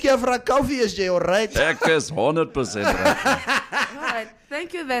 Liewe Jiskia vra Koffie, is jy alright? Ek is 100% right. All right.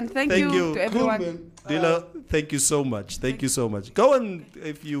 Thank you then. Thank Thank you you. to everyone. Man. Dila, thank you so much. Thank you so much. Go and,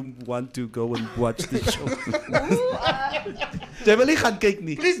 if you want to, go and watch the show. Jy wil nie gaan kyk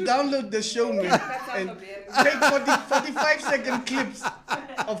nie. Please download the show, man. And take 45-second clips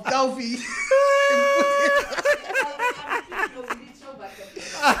of Calvin.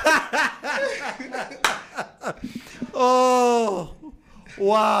 Oh,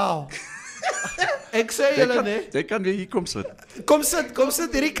 wow. Ek sê julle nee. Jy kan weer hier kom sit. Kom sit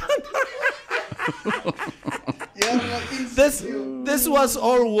hierdie kant. This was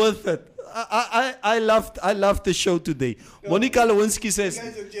all worth it. I loved the show today. Monica Lewinsky says,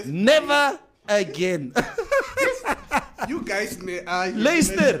 never again. You guys may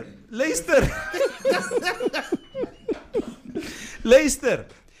Luister.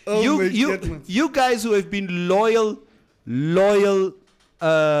 Oh my God, man. You guys who have been loyal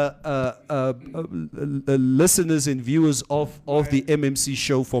listeners and viewers of the MMC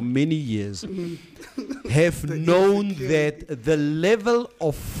show for many years have known that the level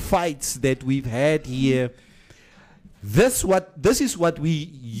of fights that we've had here, this is what we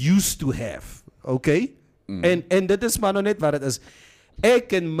used to have, okay? And dit is maar nou net wat dit is.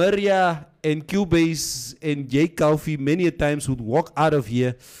 Ek en Maria and Cubase and Jay Koffie many a times would walk out of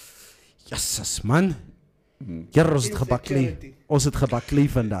here. Yes, man. Ja, ons het gebaklee. Ons het gebaklee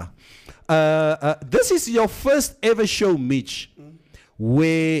vandag. This is your first ever show, Mitch,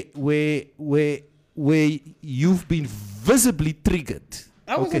 where you've been visibly triggered.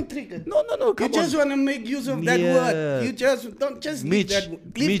 I wasn't triggered. No, You just want to make use of that word. You just don't leave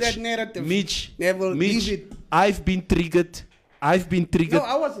Mitch, that narrative. Mitch, Leave it. I've been triggered. No,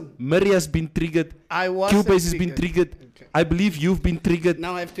 I wasn't. Maria's been triggered. I wasn't. Cubase has been triggered. Okay. I believe you've been triggered.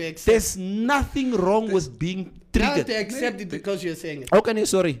 Now I have to accept. There's nothing wrong with being Now I have triggered. to accept it because you're saying it. Okay,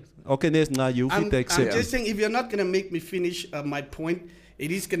 sorry. Okay, now you I'm, need to I'm accept. just saying, if you're not gonna make me finish my point,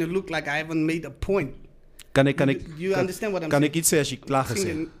 it is gonna look like I haven't made a point. You understand what I'm kan saying? ek iets sê as jy klaar gesê?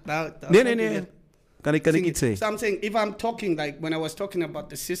 Singing, Nee. Kan ek iets sê? So I'm saying, if I'm talking like when I was talking about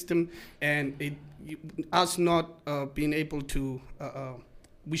the system and us not being able to,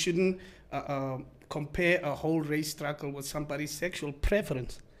 we shouldn't compare a whole race struggle with somebody's sexual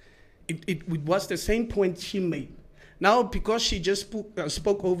preference. It was the same point she made. Now, because she just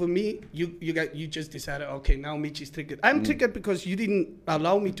spoke over me, you just decided, okay, now Mitch is triggered. I'm triggered because you didn't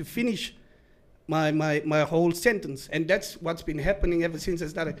allow me to finish my whole sentence, and that's what's been happening ever since I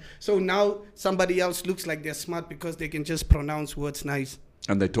started. So now somebody else looks like they're smart because they can just pronounce words nice.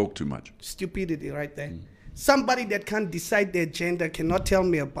 And they talk too much. Stupidity right there. Somebody that can't decide their gender cannot tell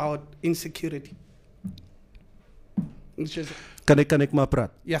me about insecurity. It's just, Kan ek maar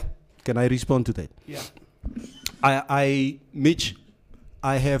praat? yeah, Can I respond to that? yeah. Mitch,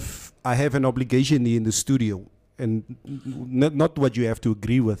 I have an obligation here in the studio, and not what you have to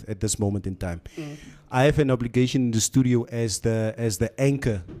agree with at this moment in time. I have an obligation in the studio as the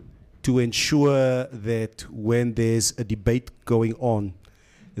anchor to ensure that when there's a debate going on,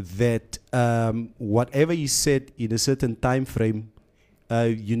 that whatever is said in a certain time frame,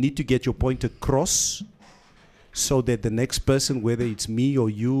 you need to get your point across, so that the next person, whether it's me or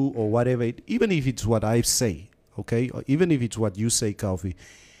you or whatever, even if it's what I say, okay, or even if it's what you say, Koffie,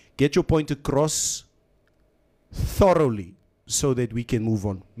 get your point across thoroughly so that we can move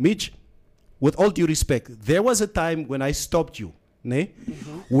on. Mitch, with all due respect, there was a time when I stopped you,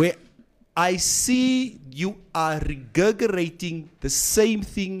 where I see you are regurgitating the same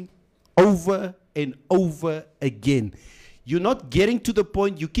thing over and over again. You're not getting to the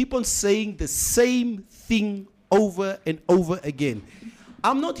point. You keep on saying the same thing over and over again.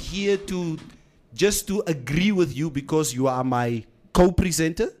 I'm not here to just to agree with you because you are my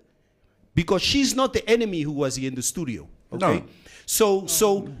co-presenter, because she's not the enemy who was here in the studio. Okay, No.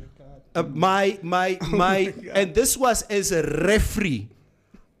 so my and this was as a referee.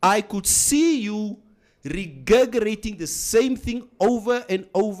 I could see you regurgitating the same thing over and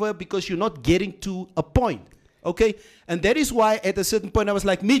over because you're not getting to a point. Okay, and that is why at a certain point I was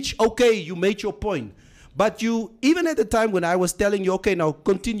like, Mitch, okay, you made your point. But you, even at the time when I was telling you, okay, now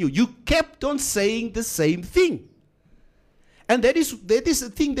continue, you kept on saying the same thing. And that is the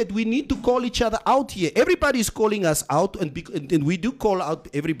thing that we need to call each other out here. Everybody is calling us out, and we do call out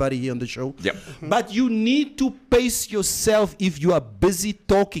everybody here on the show. Yep. But you need to pace yourself if you are busy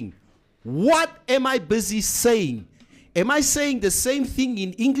talking. What am I busy saying? Am I saying the same thing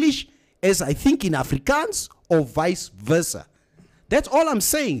in English as I think in Afrikaans, or vice versa? That's all I'm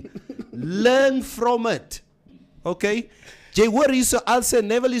saying. Learn from it. Okay? Jay Wariso Alse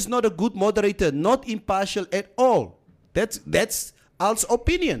Neville is not a good moderator, not impartial at all. That's Al's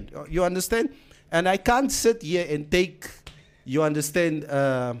opinion. You understand? And I can't sit here and take, you understand,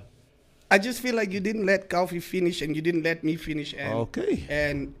 I just feel like you didn't let Kalfi finish and you didn't let me finish. And, okay.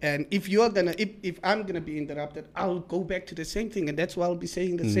 And if you're gonna, if I'm gonna be interrupted, I'll go back to the same thing, and that's why I'll be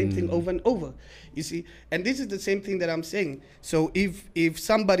saying the same thing over and over. You see, and this is the same thing that I'm saying. So if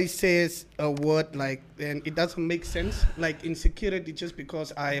somebody says a word like, and it doesn't make sense, like insecurity, just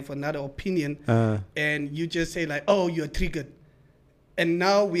because I have another opinion, and you just say like, oh, you're triggered, and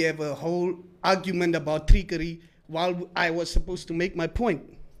now we have a whole argument about triggery while I was supposed to make my point.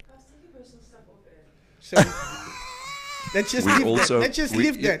 So let's just leave that. Let's just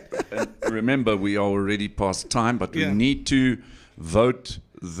leave that. Remember, we are already past time, but we need to vote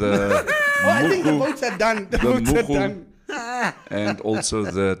the. I think the votes are done. The votes are done. And also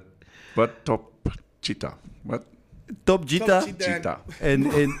the top cheetah. What? Top cheetah. And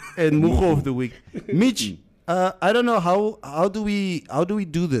Mugo of the week. Mitch, I don't know how do we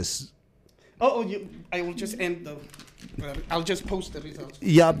do this? I will just end the. I'll just post the results.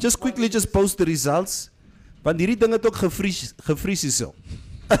 Yeah, just quickly post the results. Want hierdie ding het ook gevries hierso.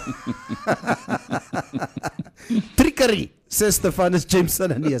 Trickery, says Stephanus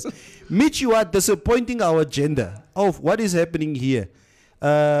Jameson and yes. Mitch, you are disappointing our agenda. Oh, what is happening here?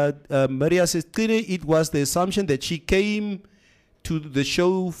 Maria says, clearly it was the assumption that she came to the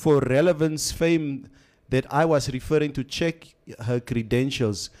show for relevance fame that I was referring to. Check her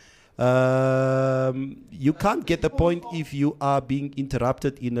credentials. You can't get the point if you are being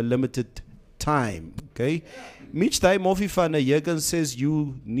interrupted in a limited time. Okay, Mitch Taimofi van Jurgen says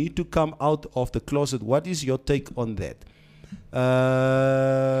you need to come out of the closet. What is your take on that?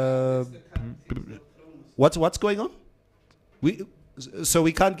 What's going on? So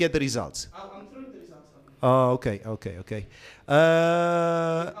we can't get the results. I'm throwing the results out. Oh, okay.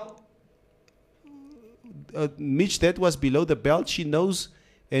 Mitch, that was below the belt. She knows,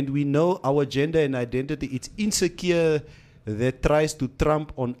 and we know our gender and identity. It's insecure that tries to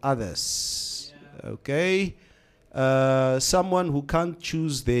trump on others. Okay. Someone who can't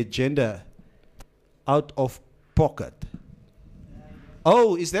choose their gender out of pocket.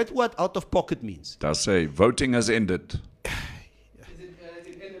 Oh, is that what out of pocket means? Does say voting has ended.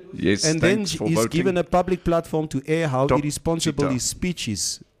 Yes, and then he's voting. Given a public platform to air how irresponsible his speech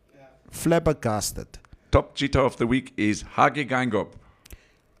is. Flabbergasted. Top cheetah of the week is Hage Geingob.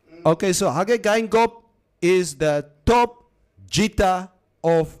 Okay, so Hage Geingob is the top cheetah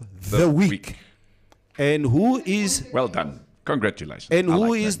of the week. And who is... Well done. Congratulations. And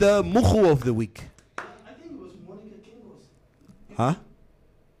who is the Mugu of the week? I think it was Monica Kingos. Huh?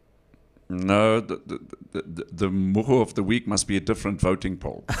 No, the Mugu of the week must be a different voting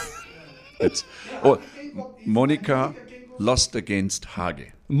poll. Monica lost against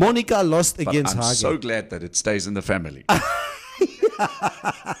Hage. Monica lost but against I'm Hage. So glad that it stays in the family.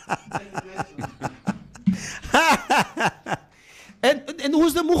 And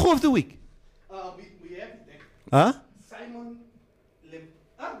who's the Mugu of the week? We have it there. Huh? Simon Lem.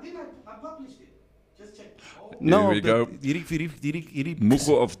 I published it. Just check. No, here we go.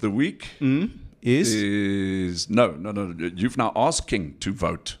 Mugu of the week is no. You've now asked King to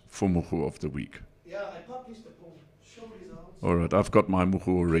vote for Mugu of the week. Yeah, I published the poll. Show results. All right, I've got my Mugu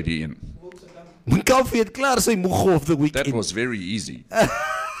already in. Kalfi het klaar sy Mugu of the week. That was very easy.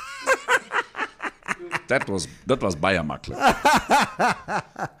 that was baie maklik.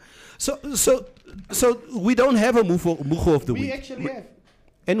 So we don't have a Mugu of the week. We actually have.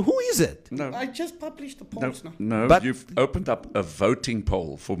 And who is it? No. I just published the polls now. No, but you've opened up a voting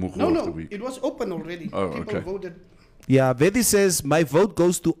poll for Mugu of the week. It was open already. Oh, People voted. Yeah, Vedi says, my vote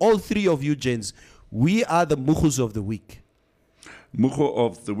goes to all three of you gents. We are the Mugus of the week. Mugu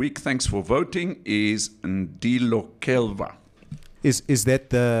of the week, thanks for voting, is Ndilo Kelva. Is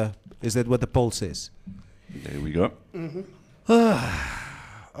that what the poll says? There we go.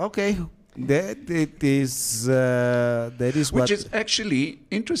 Okay. That is which is actually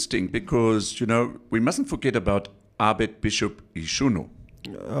interesting because we mustn't forget about Abed Bishop Ishunu.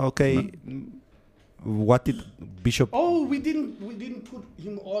 Okay, what did Bishop? Oh, we didn't put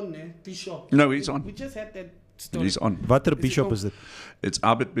him on, Bishop. No, he's on. We just had that story. He's on. What Bishop is it? It's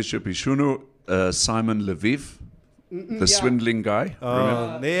Abed Bishop Ishunu, Simon Lviv, the swindling guy.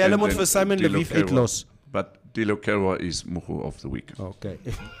 Nee, hulle moet vir Simon Lviv uitlos. But Dilo Kerwa is Mugu of the week. Okay.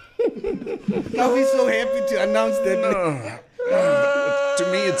 Now we're so happy to announce that. To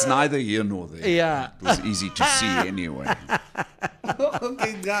me, it's neither here nor there. Yeah. It was easy to see anyway.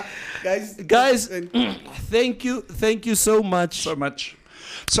 Okay, guys. Thank you so much. So much.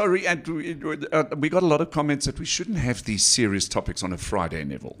 Sorry, and we got a lot of comments that we shouldn't have these serious topics on a Friday,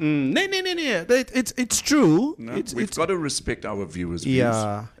 Neville. No. It's true. No? We've got to respect our viewers' Yeah,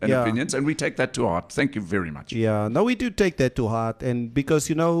 views and yeah. opinions, and we take that to heart. Thank you very much. Yeah, no, we do take that to heart, and because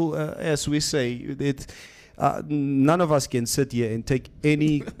as we say, none of us can sit here and take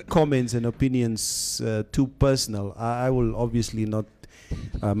any comments and opinions too personal. I will obviously not.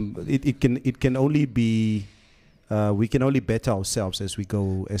 It can only be. We can only better ourselves as we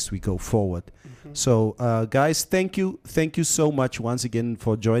go forward. So, guys, thank you so much once again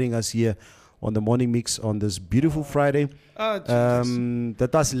for joining us here on the Morning Mix on this beautiful Friday.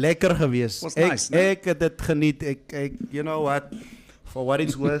 Dat was lekker geweest. Was nice, né? Ek het dit geniet. Ek you know what? For what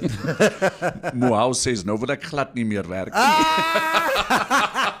it's worth. Mohau says, nou wil ek glad nie meer werk.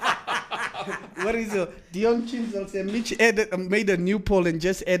 What is it? Dion Chinzel said Mitch made a new poll and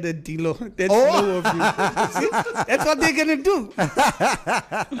just added Dilo. That's low of you. See? That's what they're gonna do.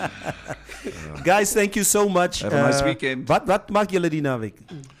 Guys, thank you so much. Have a nice weekend. Wat maak julle die naweek?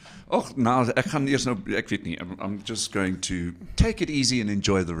 Och, nou, ek weet nie. I'm just going to take it easy and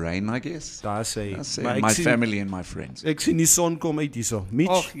enjoy the rain, I guess. Daar sê. My family and my friends. Ek sien die son kom uit hierso. Mitch?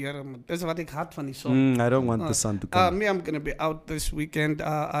 Och, Here, dis wat ek haat van die son. I don't want the sun to come. Me, I'm gonna be out this weekend.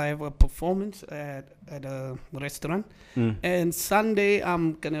 I have a performance at a restaurant, and Sunday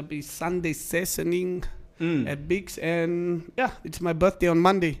I'm gonna be Sunday sessioning at Biggs, and yeah, it's my birthday on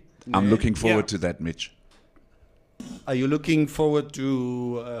Monday. I'm looking forward to that, Mitch. Are you looking forward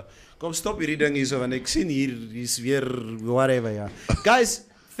to kom stop hierdie ding hierso want ek sien hier is weer whatever ja. Guys,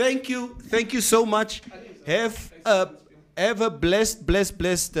 thank you so much. Have a blessed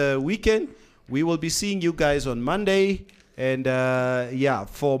weekend. We will be seeing you guys on Monday, and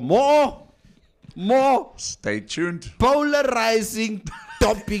for more Stay tuned. Polarizing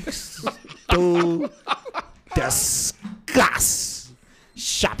topics to discuss.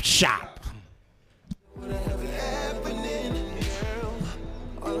 Sharp.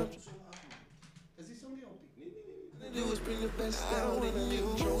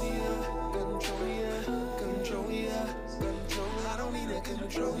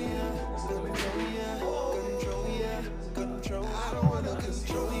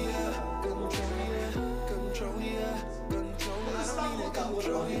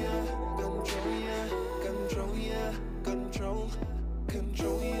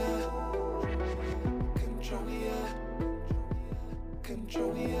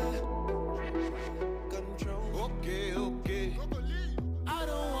 Okay. I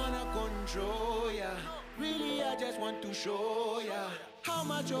don't wanna control ya. Really, I just want to show ya how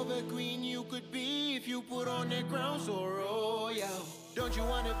much of a queen you could be if you put on that crown so royal. Don't you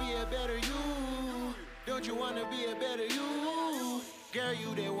wanna be a better you? Don't you wanna be a better you? Girl,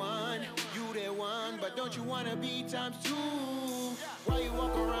 you the one, but don't you wanna be times two? Why you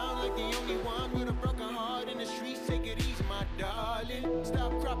walk around like the only one with a broken heart in the streets? Take it easy, my darling.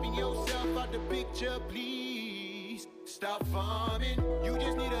 Stop cropping yourself out the picture, please. Stop farming, you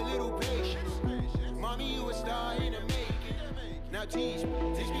just need a little patience. Mommy, you a star in the making. Now teach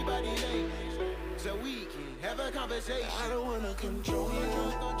me by the language, so we can have a conversation. I don't wanna control ya.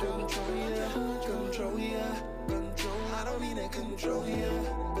 I don't mean to control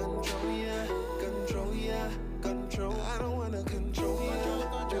ya.